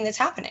stopping anything that's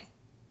happening.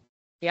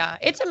 Yeah,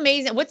 it's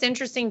amazing. What's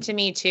interesting to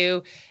me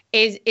too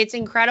is it's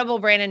incredible,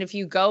 Brandon, if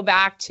you go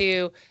back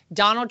to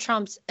Donald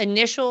Trump's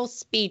initial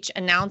speech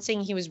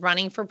announcing he was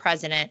running for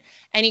president,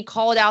 and he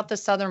called out the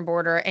southern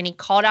border and he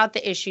called out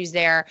the issues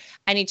there,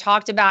 and he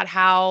talked about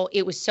how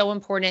it was so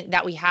important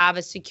that we have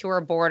a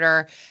secure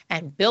border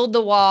and build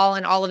the wall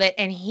and all of it,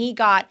 and he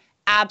got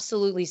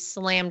absolutely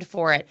slammed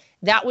for it.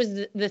 That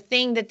was the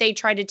thing that they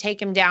tried to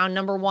take him down,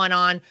 number one,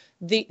 on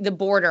the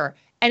border.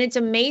 And it's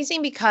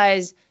amazing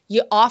because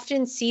you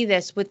often see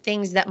this with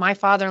things that my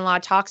father-in-law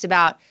talks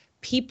about.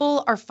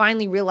 People are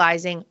finally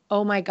realizing,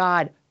 oh my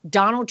God,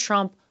 Donald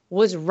Trump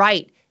was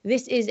right.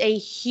 This is a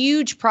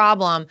huge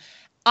problem.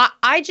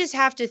 I just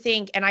have to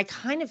think, and I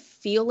kind of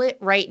feel it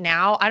right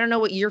now. I don't know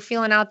what you're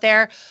feeling out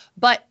there,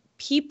 but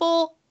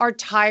people are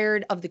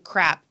tired of the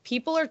crap.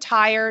 People are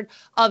tired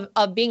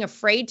of being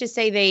afraid to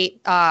say they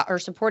are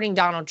supporting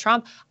Donald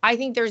Trump. I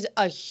think there's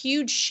a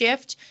huge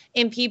shift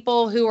in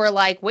people who are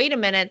like, wait a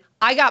minute,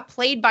 I got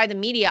played by the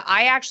media.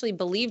 I actually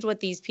believed what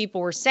these people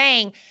were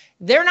saying.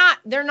 They're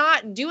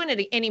not doing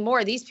it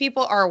anymore. These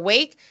people are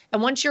awake.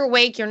 And once you're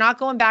awake, you're not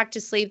going back to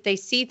sleep. They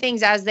see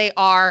things as they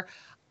are.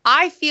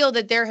 I feel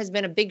that there has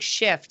been a big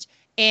shift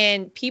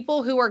and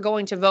people who are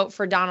going to vote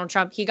for Donald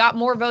Trump. He got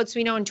more votes,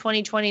 we know, in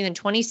 2020 than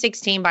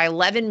 2016 by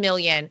 11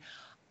 million.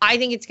 I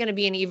think it's going to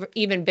be an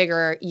even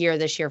bigger year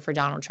this year for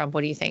Donald Trump.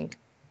 What do you think?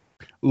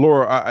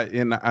 Laura,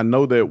 I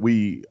know that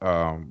we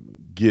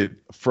get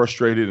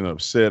frustrated and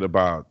upset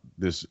about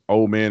this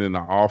old man in the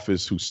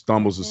office who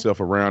stumbles himself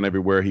around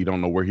everywhere. He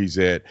don't know where he's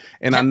at.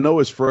 And I know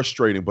it's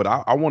frustrating, but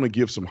I want to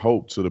give some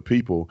hope to the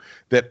people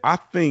that I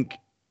think,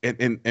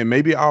 and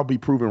maybe I'll be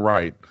proven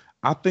right,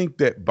 I think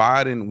that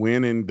Biden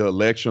winning the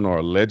election, or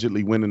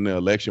allegedly winning the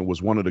election,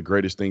 was one of the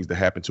greatest things that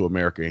happened to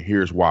America. And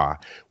here's why.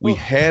 We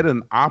had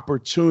an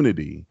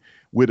opportunity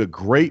with a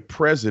great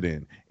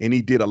president, and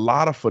he did a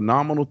lot of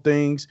phenomenal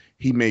things.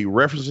 He made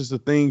references to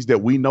things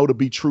that we know to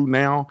be true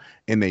now,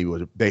 and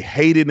they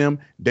hated him.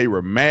 They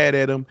were mad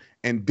at him.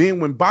 And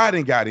then when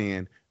Biden got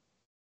in,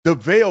 the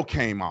veil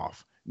came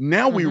off.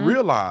 Now we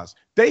realize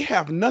they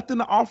have nothing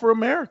to offer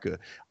America.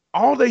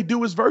 All they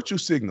do is virtue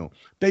signal.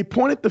 They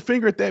pointed the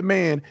finger at that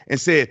man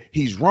and said,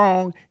 he's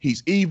wrong,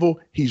 he's evil,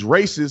 he's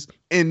racist.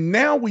 And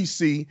now we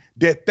see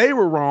that they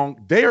were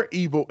wrong, they're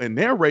evil, and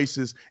they're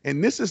racist.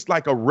 And this is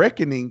like a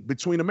reckoning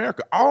between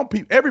America. All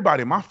people,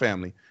 everybody in my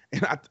family,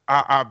 and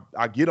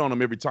I get on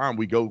them every time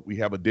we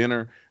have a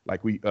dinner.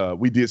 Like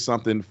we did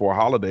something for a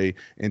holiday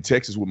in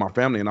Texas with my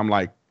family, and I'm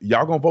like,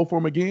 y'all gonna vote for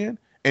him again?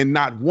 And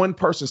not one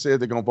person said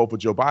they're gonna vote for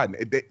Joe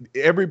Biden.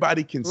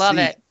 Everybody can Love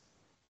see. it.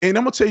 And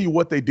I'm gonna tell you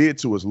what they did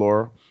to us,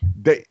 Laura.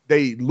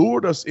 They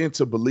lured us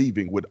into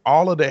believing, with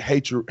all of that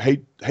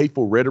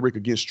hateful rhetoric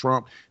against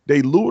Trump,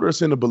 they lured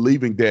us into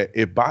believing that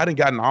if Biden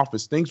got in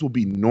office, things would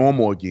be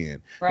normal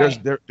again. Right.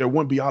 There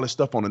wouldn't be all this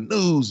stuff on the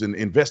news and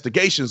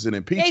investigations and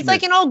impeachment. It's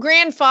like an old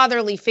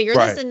grandfatherly figure.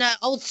 Right. This is an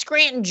old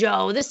Scranton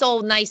Joe, this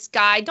old nice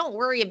guy. Don't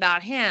worry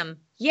about him.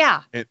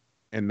 Yeah.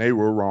 And they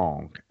were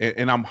wrong.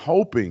 And I'm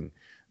hoping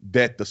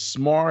that the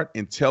smart,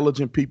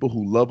 intelligent people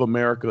who love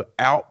America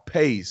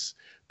outpace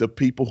the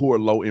people who are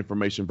low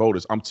information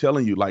voters. I'm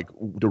telling you, like,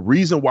 the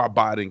reason why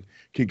Biden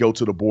can go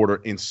to the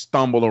border and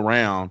stumble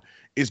around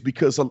is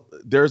because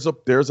there's a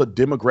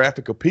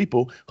demographic of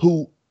people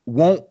who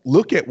won't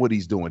look at what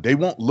he's doing. They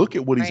won't look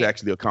at what he's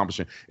actually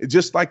accomplishing. It's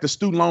just like the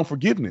student loan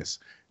forgiveness.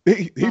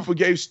 He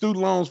forgave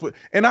student loans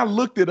and I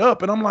looked it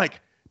up and I'm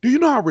like, do you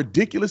know how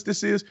ridiculous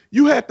this is?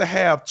 You have to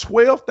have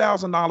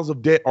 $12,000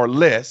 of debt or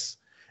less,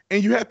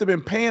 and you have to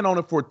been paying on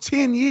it for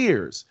 10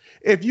 years.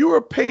 If you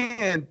were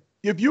paying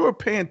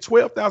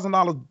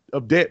 $12,000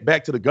 of debt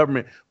back to the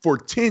government for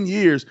 10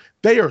 years,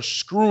 they are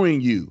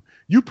screwing you.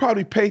 You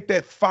probably paid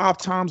that 5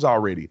 times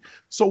already.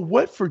 So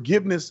what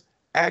forgiveness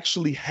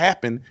actually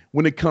happened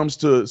when it comes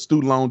to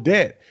student loan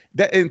debt?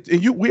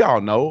 We all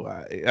know,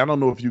 I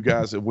don't know if you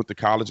guys went to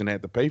college and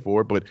had to pay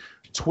for it, but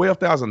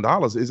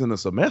 $12,000 isn't a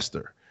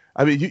semester.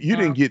 I mean, you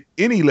didn't get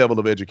any level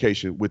of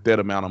education with that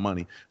amount of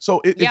money.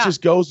 So it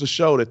just goes to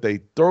show that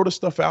they throw the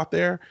stuff out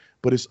there,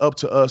 but it's up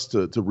to us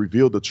to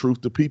reveal the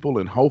truth to people,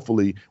 and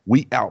hopefully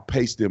we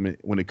outpace them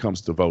when it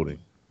comes to voting.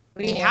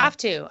 We have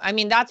to. I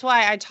mean, that's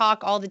why I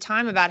talk all the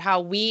time about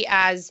how we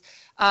as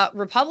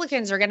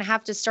Republicans are going to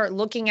have to start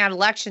looking at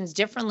elections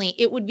differently.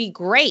 It would be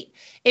great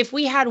if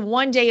we had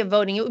one day of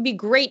voting. It would be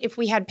great if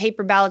we had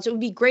paper ballots. It would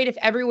be great if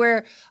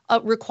everywhere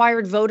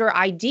required voter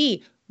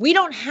ID. We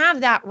don't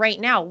have that right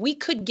now. We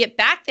could get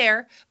back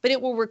there, but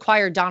it will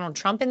require Donald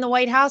Trump in the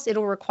White House.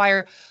 It'll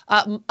require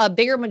a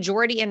bigger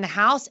majority in the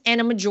House and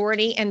a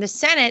majority in the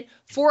Senate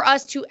for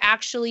us to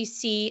actually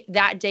see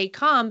that day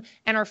come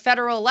and our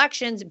federal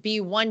elections be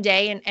one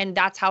day, and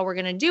that's how we're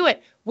going to do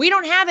it. We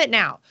don't have it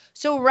now.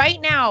 So right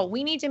now,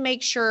 we need to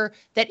make sure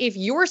that if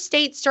your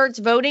state starts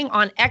voting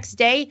on X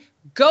day,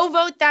 go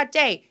vote that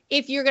day.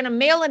 If you're going to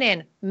mail it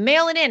in,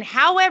 mail it in.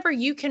 However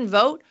you can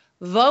vote,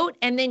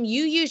 and then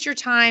you use your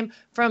time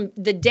from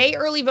the day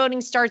early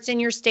voting starts in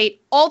your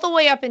state all the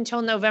way up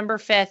until November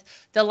 5th,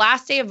 the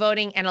last day of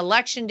voting and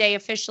election day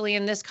officially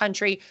in this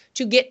country,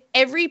 to get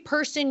every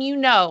person you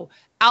know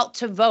out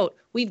to vote.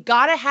 We've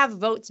got to have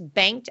votes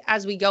banked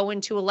as we go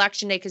into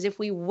election day, because if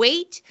we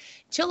wait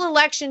till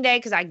election day,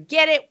 because I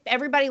get it,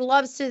 everybody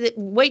loves to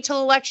wait till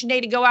election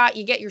day to go out,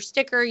 you get your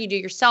sticker, you do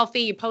your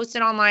selfie, you post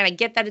it online. I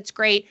get that, it's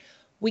great.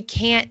 We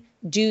can't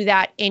do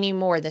that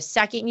anymore. The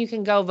second you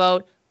can go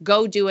vote,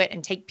 go do it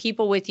and take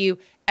people with you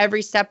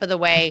every step of the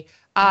way.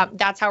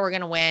 That's how we're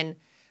going to win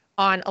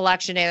on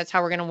election day. That's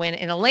how we're going to win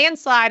in a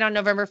landslide on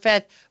November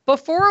 5th.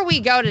 Before we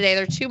go today,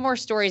 there are 2 more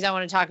stories I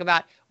want to talk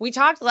about. We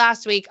talked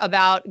last week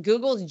about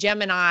Google's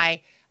Gemini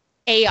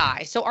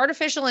AI. So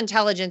artificial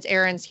intelligence,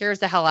 Erin, scares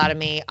the hell out of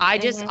me.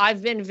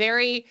 I've been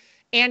very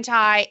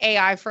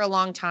anti-AI for a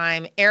long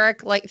time.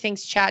 Eric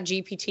thinks Chat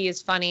GPT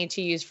is funny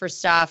to use for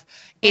stuff.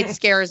 It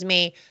scares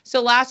me.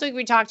 So last week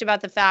we talked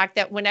about the fact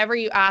that whenever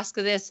you ask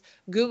this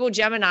Google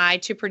Gemini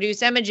to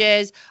produce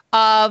images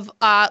of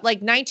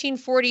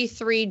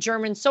 1943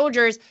 German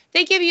soldiers,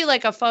 they give you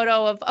like a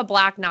photo of a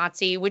black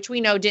Nazi, which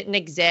we know didn't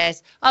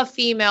exist. A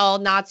female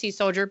Nazi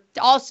soldier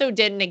also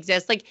didn't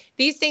exist. Like,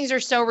 these things are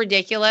so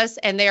ridiculous,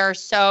 and they are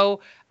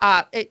so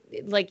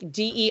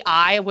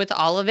DEI with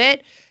all of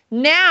it.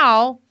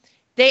 Now,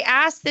 they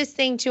asked this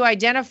thing to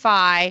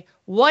identify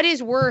what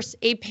is worse,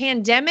 a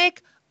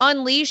pandemic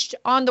unleashed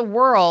on the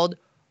world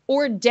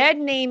or dead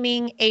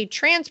naming a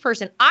trans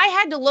person. I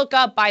had to look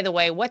up, by the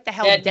way, what the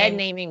hell dead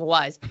naming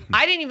was.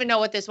 I didn't even know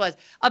what this was.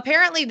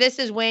 Apparently, this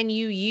is when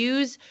you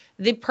use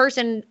the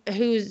person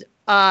who's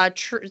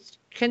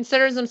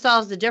considers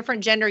themselves a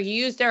different gender. You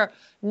use their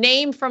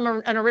name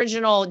from an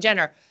original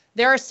gender.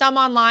 There are some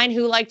online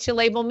who like to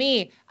label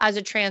me as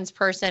a trans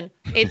person.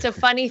 It's a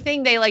funny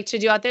thing they like to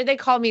do out there. They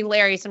call me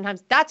Larry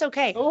sometimes. That's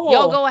okay. Ooh.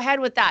 Y'all go ahead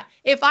with that.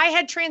 If I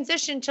had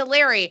transitioned to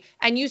Larry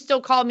and you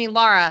still call me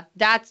Lara,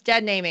 that's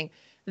dead naming.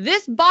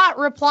 This bot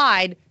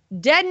replied,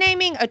 dead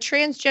naming a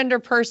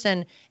transgender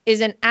person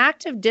is an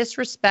act of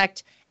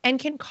disrespect and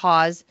can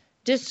cause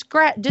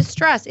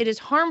distress. It is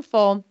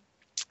harmful.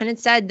 And it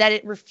said that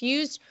it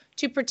refused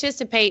to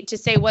participate to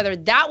say whether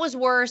that was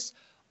worse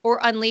or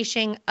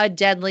unleashing a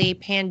deadly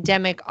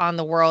pandemic on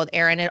the world,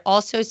 Erin. It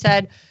also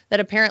said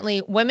that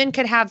apparently women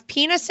could have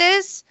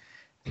penises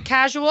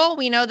casual.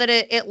 We know that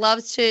it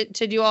loves to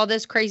do all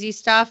this crazy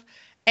stuff.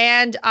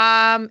 And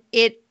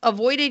it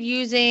avoided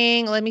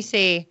using, let me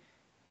see.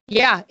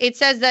 Yeah, it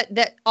says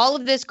that all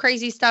of this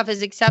crazy stuff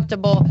is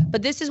acceptable,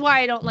 but this is why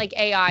I don't like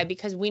AI,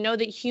 because we know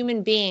that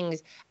human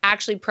beings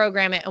actually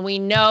program it, and we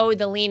know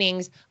the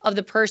leanings of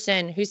the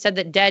person who said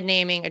that dead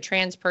naming a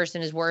trans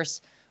person is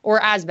worse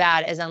or as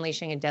bad as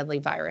unleashing a deadly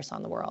virus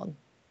on the world.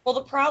 Well,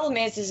 the problem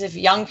is if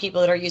young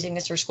people that are using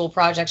this for school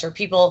projects or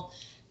people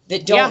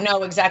that don't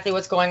know exactly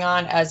what's going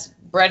on, as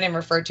Brendan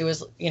referred to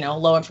as,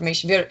 low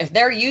information, if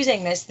they're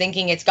using this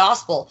thinking it's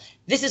gospel,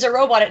 this is a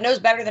robot, it knows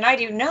better than I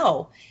do.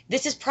 No,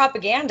 this is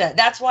propaganda.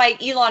 That's why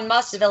Elon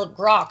Musk developed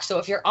Grok. So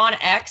if you're on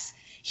X,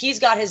 he's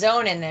got his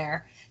own in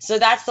there. So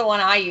that's the one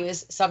I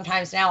use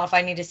sometimes now if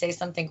I need to say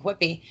something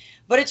quippy.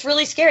 But it's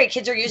really scary.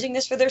 Kids are using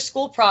this for their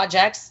school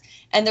projects,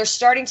 and they're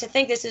starting to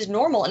think this is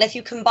normal. And if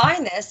you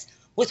combine this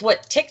with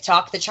what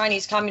TikTok, the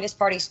Chinese Communist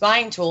Party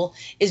spying tool,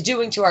 is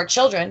doing to our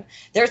children,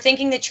 they're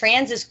thinking that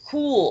trans is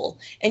cool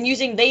and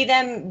using they,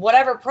 them,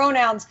 whatever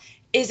pronouns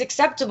is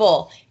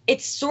acceptable.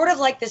 It's sort of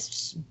like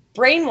this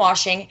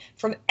brainwashing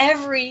from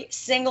every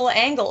single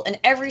angle and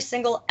every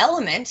single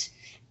element.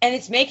 And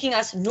it's making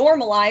us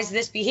normalize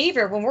this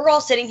behavior when we're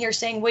all sitting here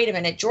saying, wait a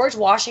minute, George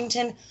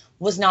Washington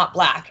was not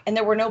black and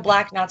there were no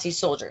black Nazi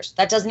soldiers.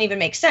 That doesn't even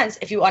make sense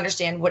if you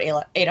understand what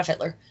Adolf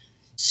Hitler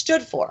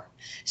stood for.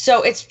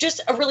 So it's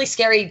just a really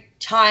scary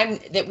time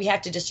that we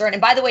have to discern.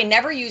 And by the way,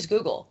 never use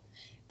Google.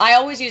 I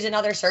always use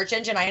another search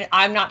engine.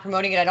 I'm not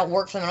promoting it. I don't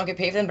work for them. I don't get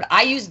paid for them, but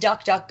I use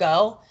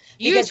DuckDuckGo.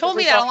 You told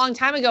me that a long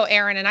time ago,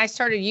 Erin, and I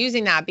started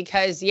using that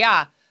because,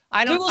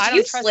 I don't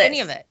trust any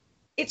of it.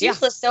 It's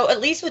useless. So at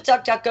least with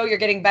DuckDuckGo, you're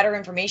getting better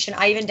information.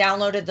 I even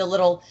downloaded the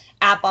little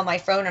app on my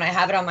phone and I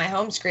have it on my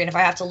home screen if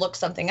I have to look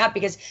something up,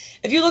 because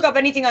if you look up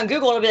anything on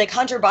Google, it'll be like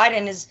Hunter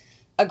Biden is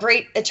a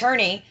great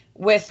attorney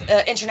with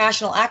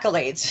international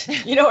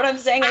accolades. You know what I'm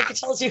saying? Like, it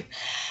tells you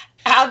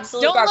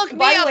absolutely. Don't look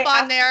me up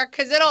on there,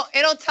 because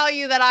it'll tell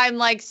you that I'm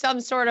like some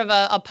sort of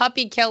a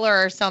puppy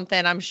killer or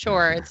something. I'm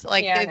sure it's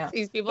like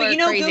these people are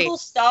crazy.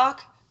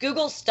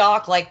 Google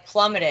stock like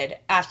plummeted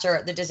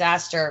after the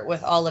disaster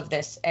with all of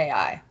this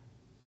AI.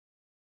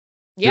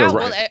 Yeah, right.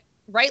 Well,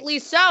 rightly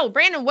so.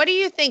 Brandon, what do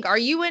you think? Are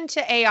you into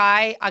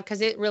AI?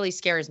 Because it really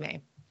scares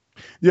me.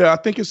 Yeah, I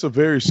think it's a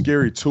very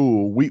scary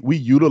tool. We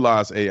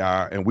utilize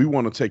AI and we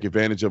want to take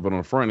advantage of it on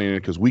the front end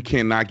because we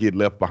cannot get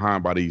left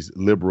behind by these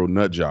liberal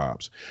nut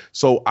jobs.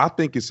 So I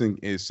think it's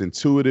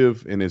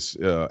intuitive and it's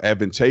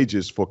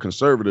advantageous for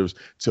conservatives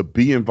to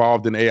be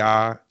involved in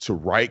AI, to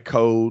write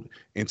code,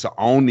 and to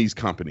own these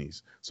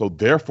companies. So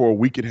therefore,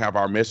 we can have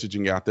our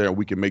messaging out there and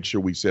we can make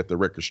sure we set the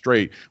record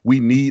straight.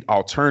 We need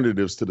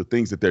alternatives to the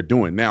things that they're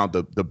doing. Now,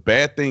 the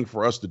bad thing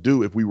for us to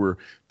do if we were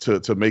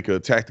to make a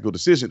tactical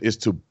decision is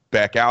to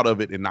back out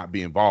of it and not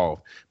be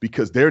involved,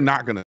 because they're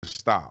not going to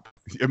stop.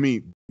 I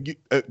mean,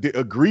 the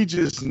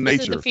egregious nature.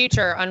 This is the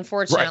future,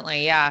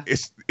 unfortunately. Right. Yeah.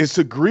 It's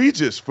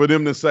egregious for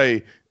them to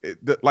say,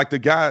 like the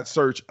guy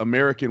search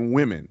American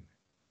women.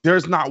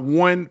 There's not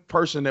one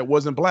person that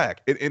wasn't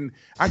black. And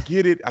I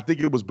get it. I think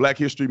it was Black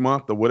History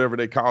Month or whatever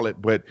they call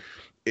it. But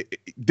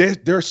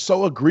they're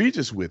so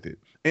egregious with it.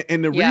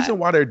 And the reason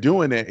why they're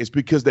doing that is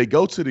because they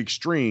go to the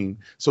extreme.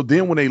 So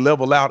then when they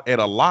level out at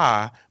a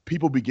lie,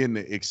 people begin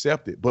to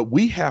accept it. But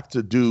we have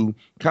to do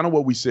kind of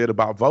what we said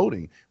about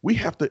voting. We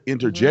have to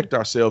interject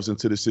ourselves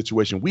into the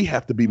situation. We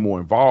have to be more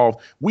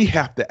involved. We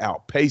have to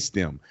outpace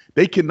them.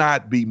 They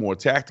cannot be more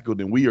tactical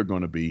than we are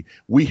going to be.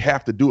 We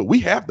have to do it. We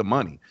have the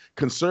money.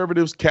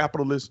 Conservatives,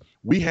 capitalists,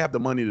 we have the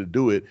money to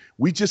do it.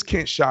 We just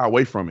can't shy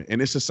away from it.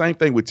 And it's the same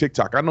thing with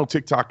TikTok. I know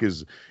TikTok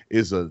is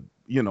a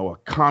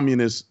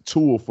communist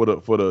tool for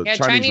the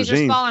Chinese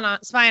regime. Are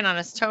spying on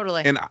us,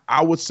 totally. And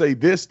I would say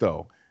this,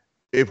 though.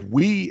 If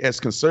we as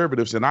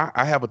conservatives, and I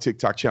have a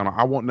TikTok channel,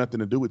 I want nothing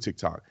to do with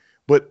TikTok,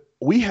 but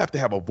we have to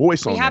have a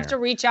voice on there. We have to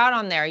reach out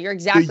on there. You're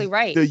exactly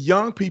right. The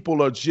young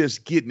people are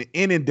just getting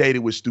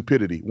inundated with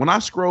stupidity. When I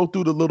scroll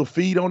through the little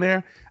feed on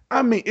there,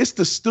 I mean, it's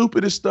the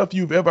stupidest stuff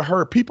you've ever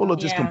heard. People are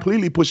just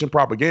completely pushing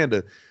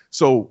propaganda.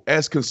 So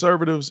as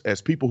conservatives, as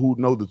people who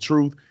know the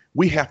truth,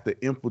 we have to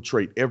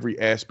infiltrate every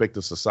aspect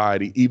of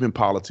society, even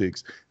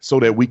politics, so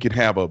that we can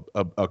have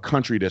a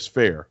country that's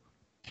fair.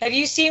 Have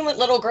you seen what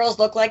little girls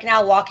look like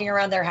now walking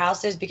around their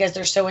houses because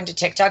they're so into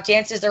TikTok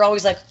dances? They're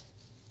always like,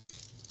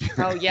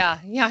 oh, yeah,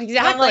 exactly.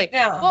 I'm like,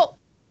 no. Well,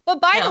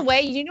 but by the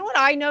way, you know what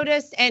I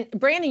noticed? And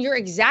Brandon, you're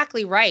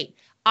exactly right.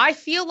 I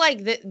feel like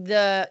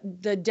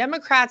the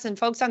Democrats and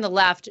folks on the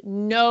left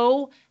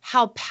know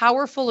how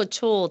powerful a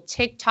tool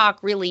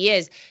TikTok really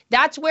is.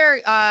 That's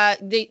where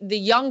the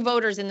young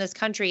voters in this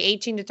country,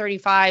 18 to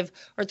 35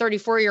 or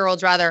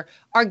 34-year-olds rather,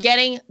 are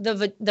getting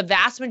the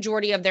vast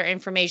majority of their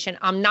information.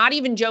 I'm not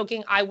even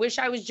joking. I wish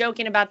I was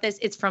joking about this.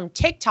 It's from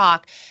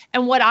TikTok.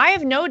 And what I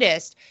have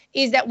noticed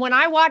is that when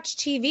I watch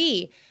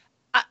TV,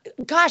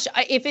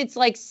 if it's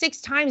like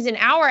 6 times an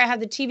hour, I have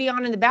the TV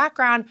on in the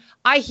background,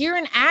 I hear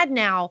an ad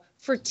now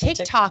for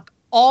TikTok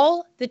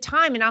all the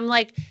time. And I'm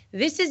like,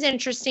 this is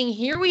interesting.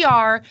 Here we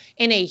are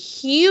in a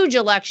huge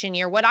election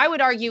year. What I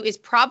would argue is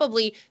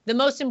probably the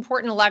most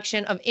important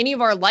election of any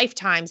of our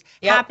lifetimes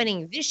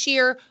happening this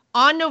year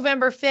on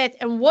November 5th.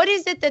 And what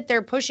is it that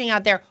they're pushing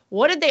out there?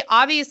 What did they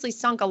obviously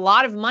sunk a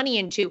lot of money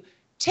into?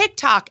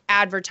 TikTok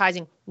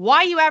advertising. Why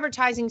are you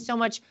advertising so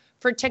much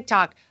for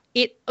TikTok?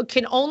 It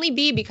can only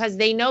be because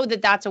they know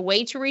that that's a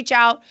way to reach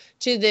out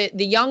to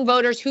the young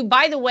voters who,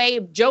 by the way,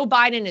 Joe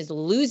Biden is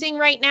losing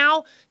right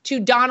now to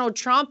Donald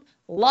Trump.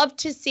 Love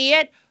to see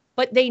it,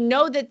 but they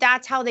know that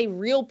that's how they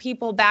reel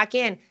people back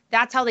in.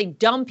 That's how they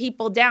dumb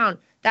people down.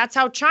 That's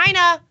how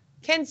China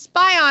can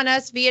spy on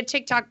us via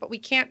TikTok, but we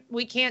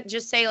can't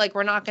just say like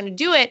we're not going to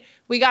do it.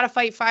 We got to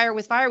fight fire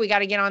with fire. We got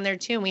to get on there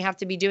too, and we have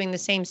to be doing the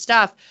same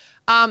stuff.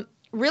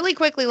 Really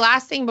quickly,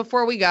 last thing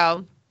before we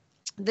go,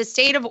 the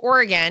state of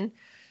Oregon.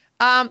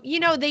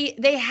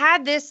 They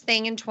had this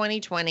thing in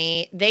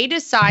 2020. They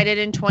decided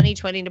in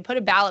 2020 to put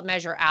a ballot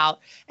measure out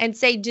and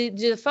say, do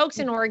the folks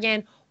in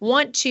Oregon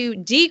want to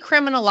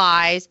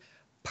decriminalize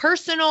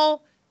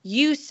personal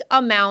use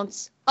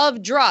amounts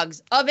of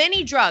drugs, of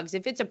any drugs?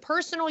 If it's a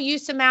personal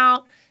use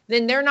amount,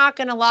 then they're not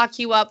going to lock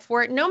you up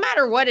for it, no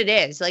matter what it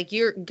is. Like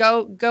you're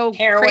go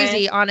Heroin.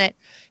 Crazy on it.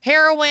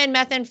 Heroin,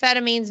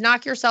 methamphetamines,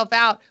 knock yourself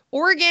out.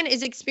 Oregon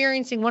is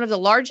experiencing one of the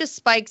largest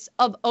spikes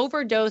of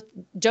overdose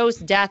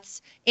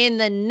deaths in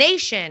the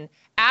nation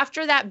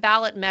after that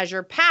ballot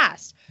measure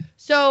passed.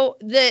 So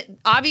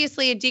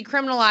obviously it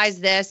decriminalized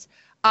this.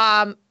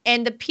 And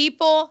the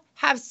people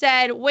have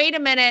said, wait a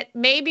minute,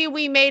 maybe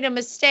we made a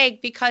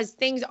mistake because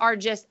things are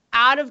just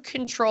out of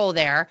control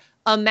there.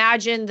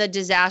 Imagine the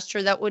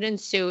disaster that would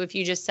ensue if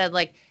you just said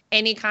like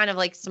any kind of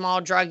like small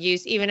drug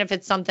use, even if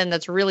it's something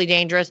that's really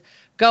dangerous,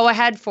 go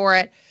ahead for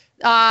it.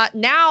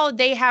 Now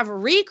they have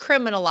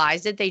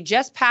recriminalized it. They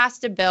just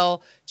passed a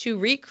bill to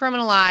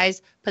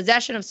recriminalize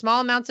possession of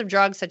small amounts of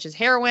drugs such as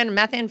heroin,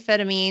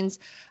 methamphetamines.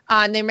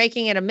 And they're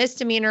making it a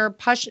misdemeanor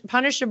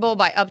punishable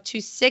by up to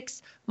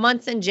 6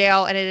 months in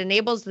jail. And it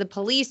enables the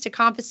police to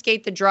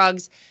confiscate the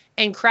drugs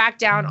and crack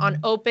down on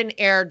open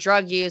air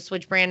drug use,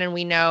 which, Brandon,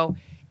 we know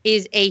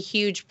is a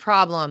huge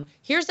problem.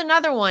 Here's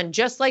another one,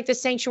 just like the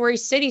sanctuary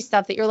city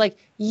stuff that you're like,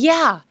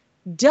 yeah,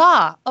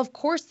 duh, of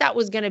course that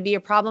was going to be a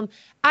problem.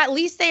 At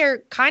least they are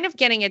kind of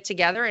getting it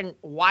together and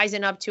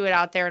wising up to it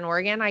out there in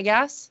Oregon, I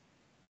guess.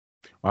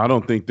 I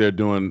don't think they're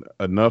doing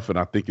enough, and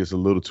I think it's a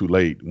little too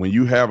late. When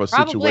you have a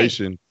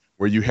situation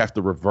where you have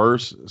to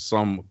reverse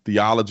some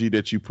theology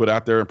that you put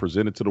out there and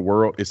present it to the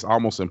world, it's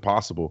almost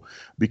impossible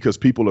because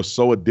people are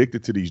so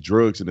addicted to these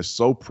drugs and it's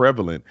so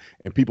prevalent,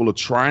 and people are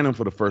trying them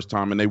for the first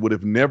time and they would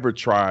have never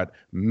tried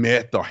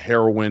meth or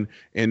heroin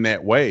in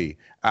that way.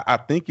 I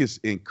think it's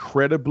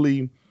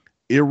incredibly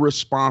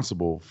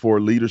irresponsible for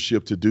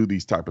leadership to do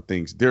these type of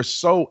things. They're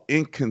so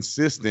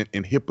inconsistent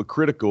and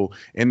hypocritical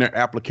in their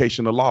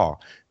application of law.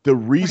 The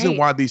reason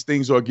why these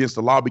things are against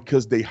the law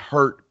because they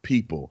hurt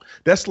people.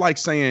 That's like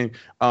saying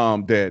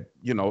that,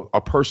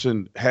 a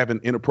person having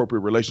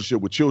inappropriate relationship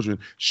with children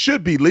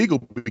should be legal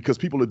because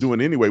people are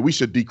doing it anyway. We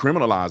should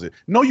decriminalize it.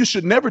 No, you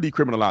should never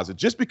decriminalize it.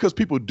 Just because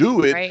people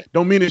do it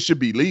don't mean it should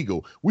be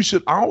legal. We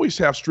should always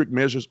have strict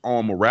measures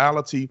on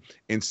morality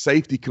and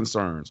safety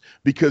concerns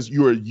because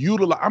you're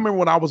utilizing. I remember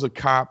when I was a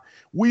cop,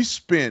 we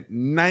spent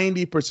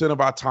 90%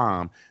 of our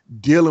time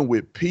dealing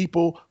with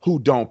people who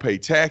don't pay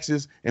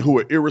taxes and who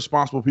are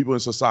irresponsible people in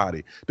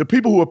society. The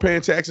people who are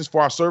paying taxes for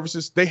our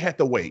services, they had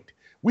to wait.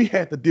 We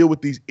had to deal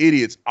with these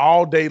idiots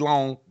all day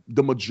long,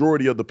 the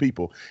majority of the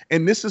people.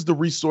 And this is the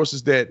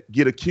resources that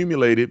get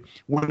accumulated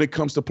when it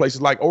comes to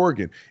places like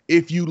Oregon.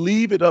 If you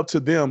leave it up to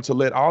them to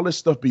let all this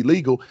stuff be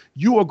legal,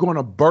 you are going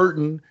to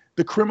burden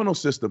the criminal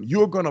system.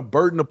 You're going to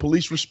burden the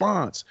police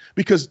response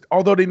because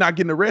although they're not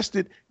getting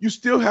arrested, you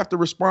still have to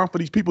respond for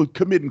these people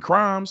committing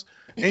crimes,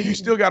 and you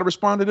still got to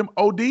respond to them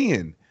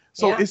ODing.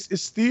 So it's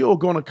still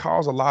going to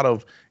cause a lot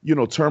of,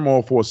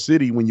 turmoil for a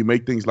city when you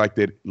make things like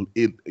that,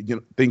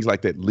 things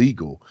like that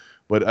legal.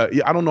 But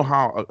I don't know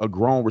how a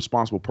grown,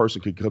 responsible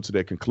person could come to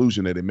that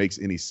conclusion that it makes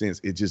any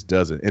sense. It just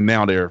doesn't. And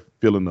now they're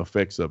feeling the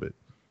effects of it.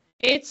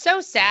 It's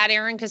so sad,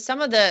 Erin, because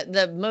some of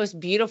the most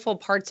beautiful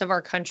parts of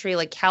our country,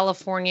 like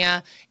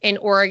California and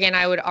Oregon,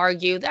 I would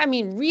argue, I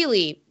mean,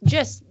 really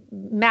just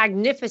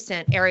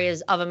magnificent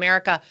areas of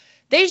America,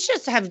 they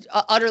just have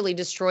utterly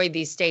destroyed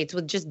these states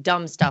with just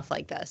dumb stuff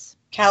like this.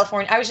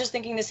 California, I was just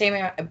thinking the same.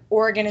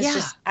 Oregon is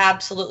just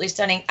absolutely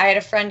stunning. I had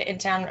a friend in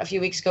town a few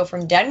weeks ago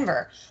from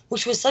Denver,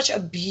 which was such a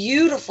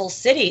beautiful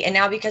city. And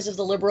now because of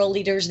the liberal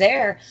leaders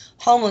there,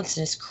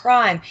 homelessness,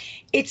 crime,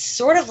 it's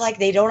sort of like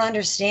they don't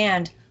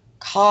understand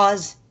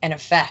cause and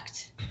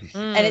effect.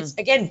 And it's,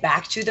 again,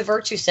 back to the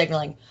virtue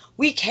signaling.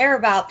 We care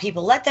about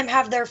people. Let them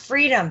have their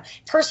freedom,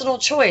 personal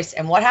choice.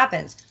 And what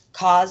happens?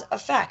 Cause,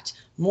 effect,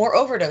 more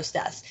overdose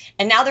deaths.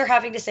 And now they're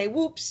having to say,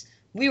 whoops,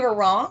 we were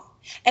wrong.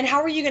 And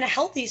how are you going to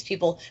help these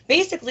people?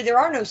 Basically, there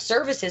are no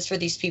services for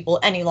these people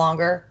any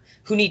longer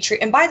who need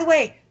treatment. And by the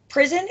way,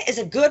 prison is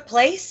a good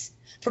place,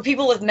 for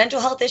people with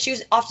mental health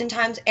issues,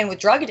 oftentimes, and with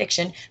drug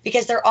addiction,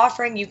 because they're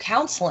offering you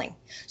counseling.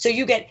 So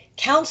you get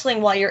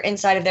counseling while you're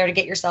inside of there to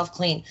get yourself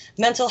clean,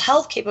 mental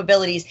health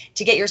capabilities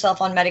to get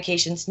yourself on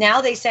medications.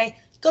 Now they say,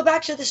 go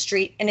back to the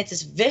street. And it's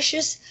this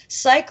vicious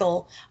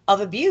cycle of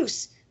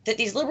abuse that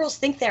these liberals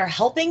think they're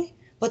helping,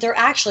 but they're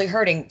actually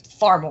hurting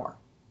far more.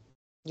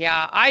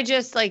 Yeah, I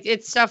just like,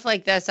 it's stuff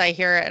like this. I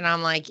hear it and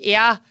I'm like,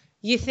 yeah,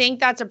 you think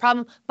that's a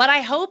problem, but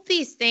I hope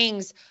these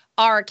things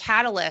are a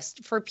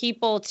catalyst for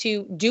people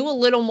to do a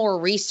little more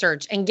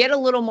research and get a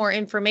little more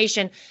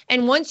information.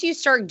 And once you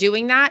start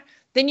doing that,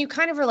 then you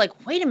kind of are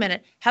like, wait a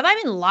minute, have I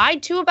been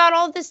lied to about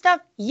all this stuff?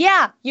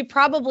 Yeah, you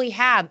probably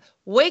have.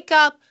 Wake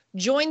up,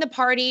 join the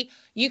party.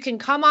 You can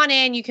come on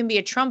in. You can be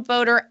a Trump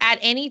voter at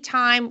any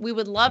time. We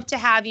would love to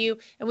have you,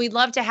 and we'd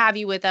love to have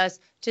you with us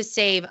to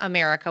save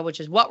America, which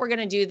is what we're going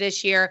to do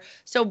this year.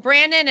 So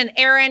Brandon and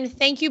Erin,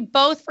 thank you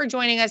both for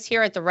joining us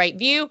here at The Right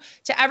View.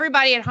 To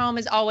everybody at home,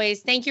 as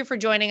always, thank you for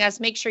joining us.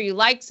 Make sure you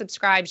like,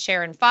 subscribe,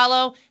 share, and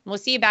follow. And we'll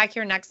see you back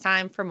here next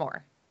time for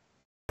more.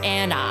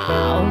 And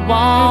I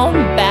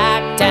won't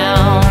back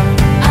down.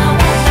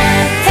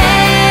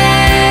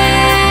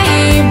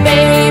 Hey,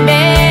 baby,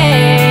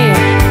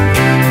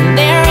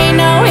 there ain't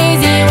no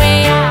easy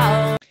way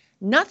out.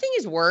 Nothing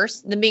is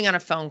worse than being on a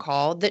phone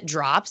call that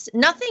drops.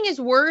 Nothing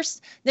is worse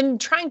than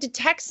trying to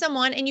text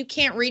someone and you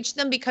can't reach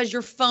them because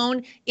your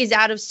phone is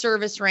out of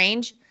service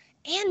range.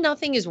 And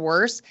nothing is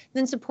worse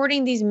than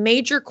supporting these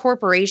major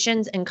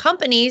corporations and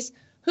companies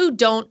who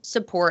don't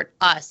support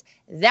us.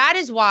 That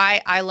is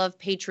why I love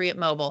Patriot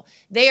Mobile.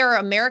 They are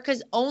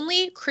America's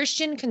only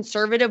Christian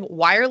conservative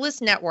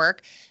wireless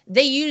network.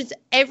 They use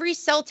every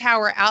cell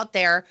tower out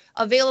there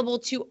available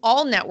to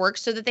all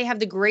networks so that they have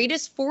the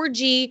greatest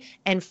 4G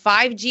and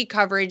 5G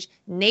coverage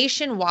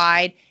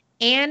nationwide,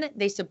 and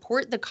they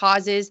support the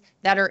causes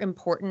that are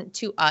important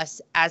to us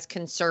as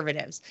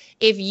conservatives.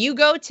 If you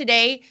go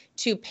today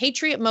to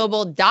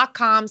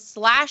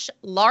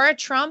patriotmobile.com/Lara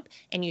Trump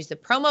and use the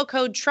promo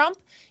code Trump,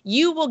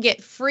 you will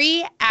get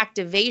free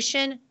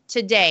activation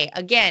today.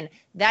 Again,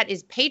 that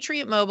is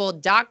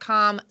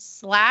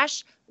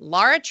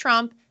patriotmobile.com/Lara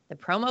Trump. The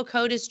promo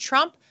code is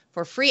Trump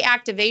for free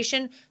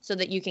activation so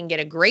that you can get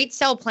a great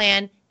cell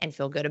plan and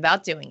feel good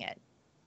about doing it.